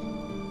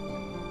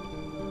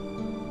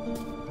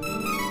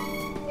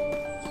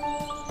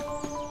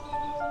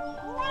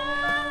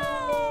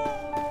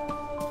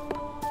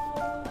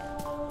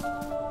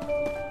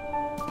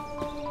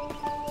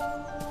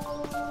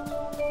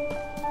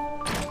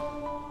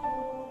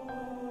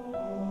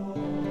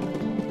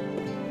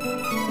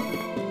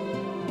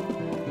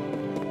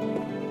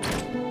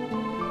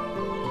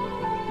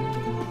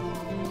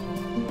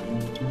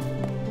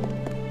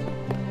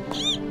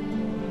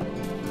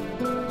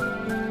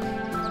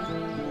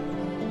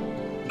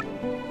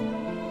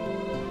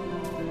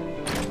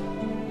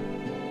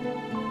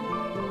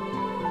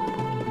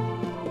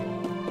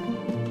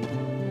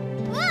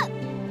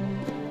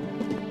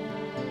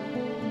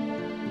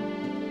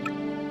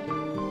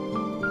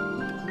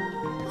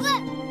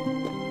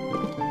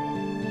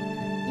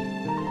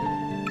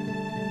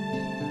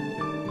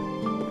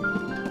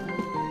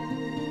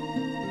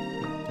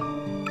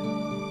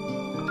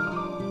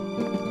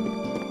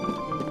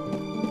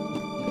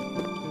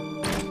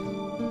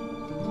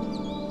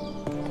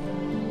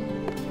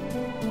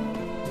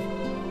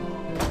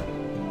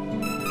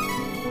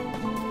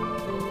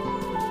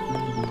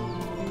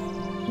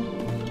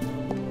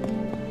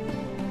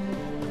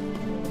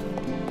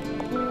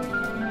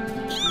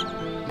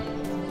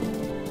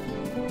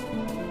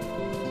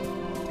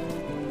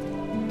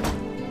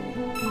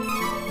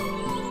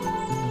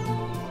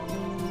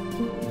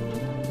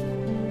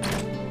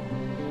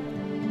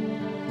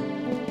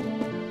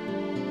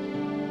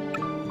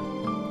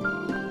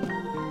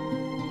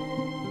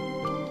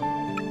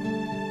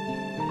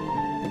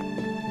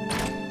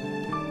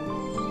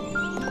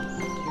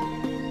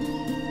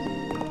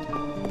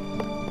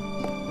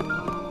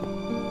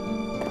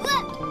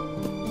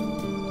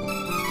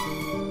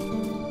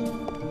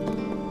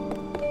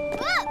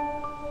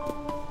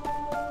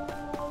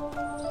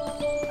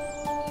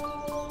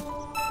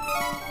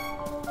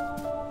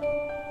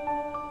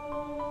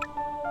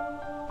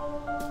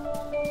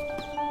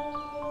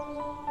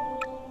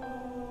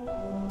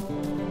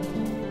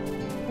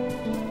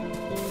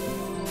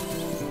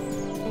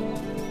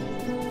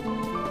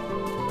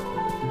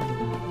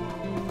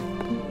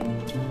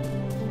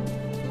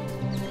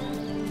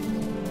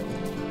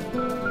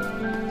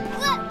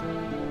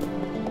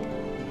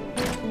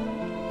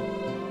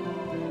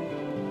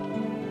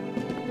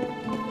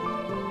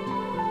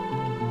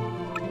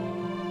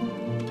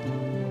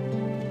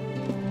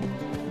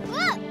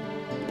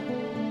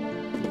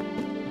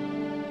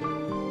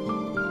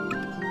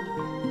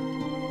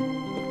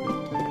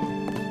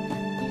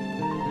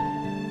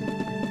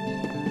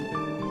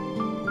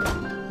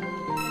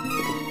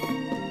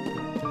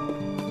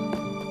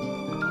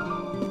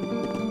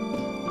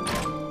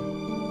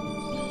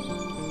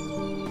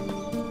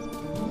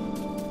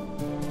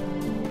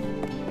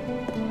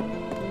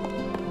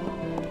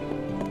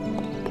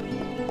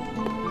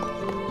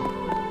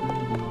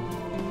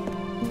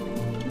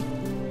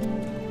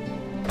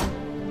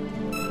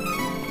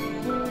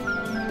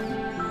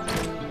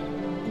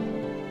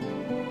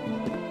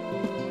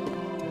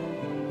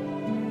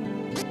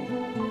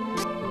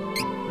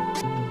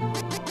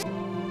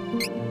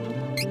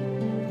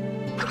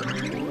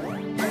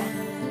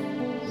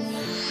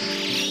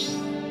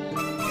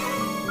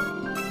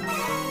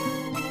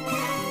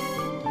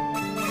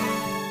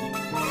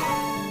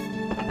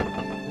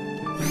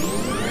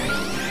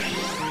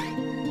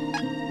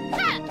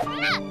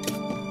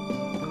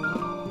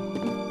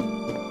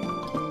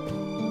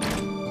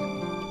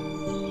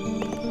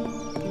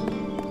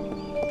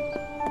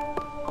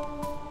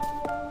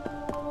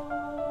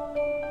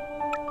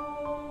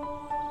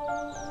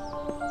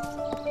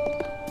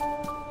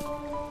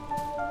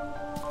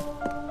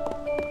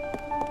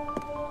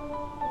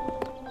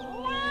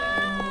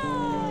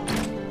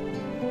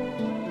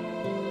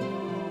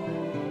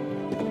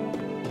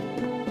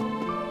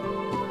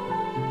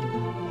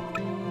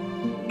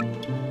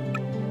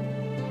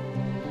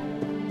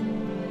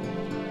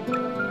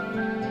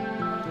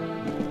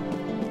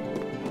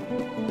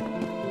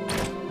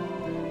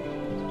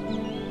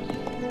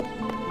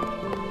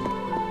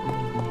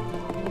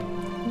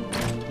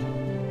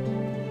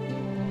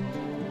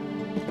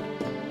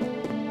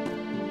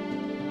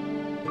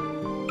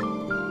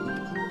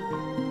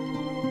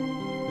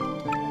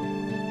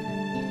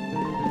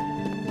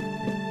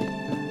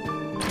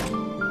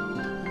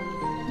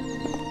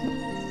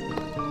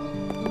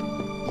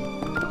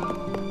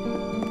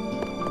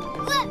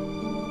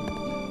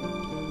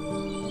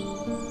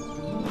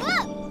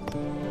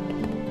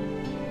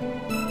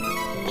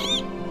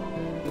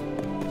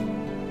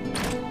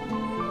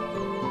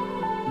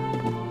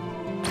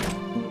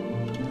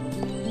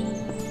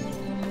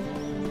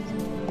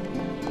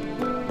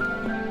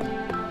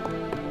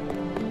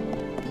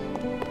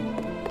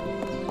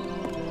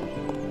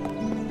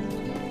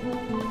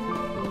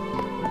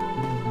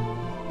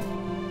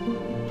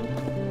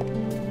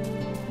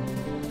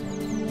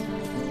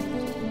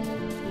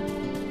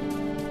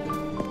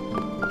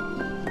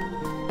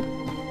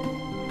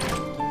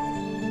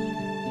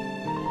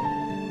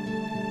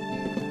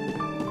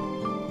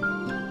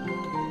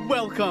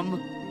 welcome.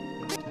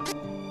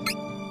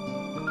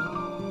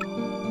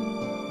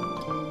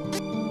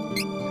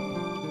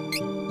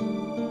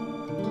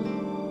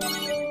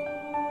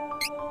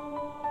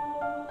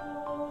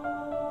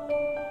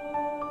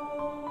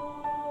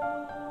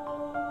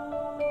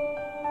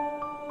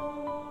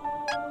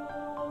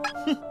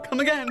 Come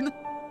again.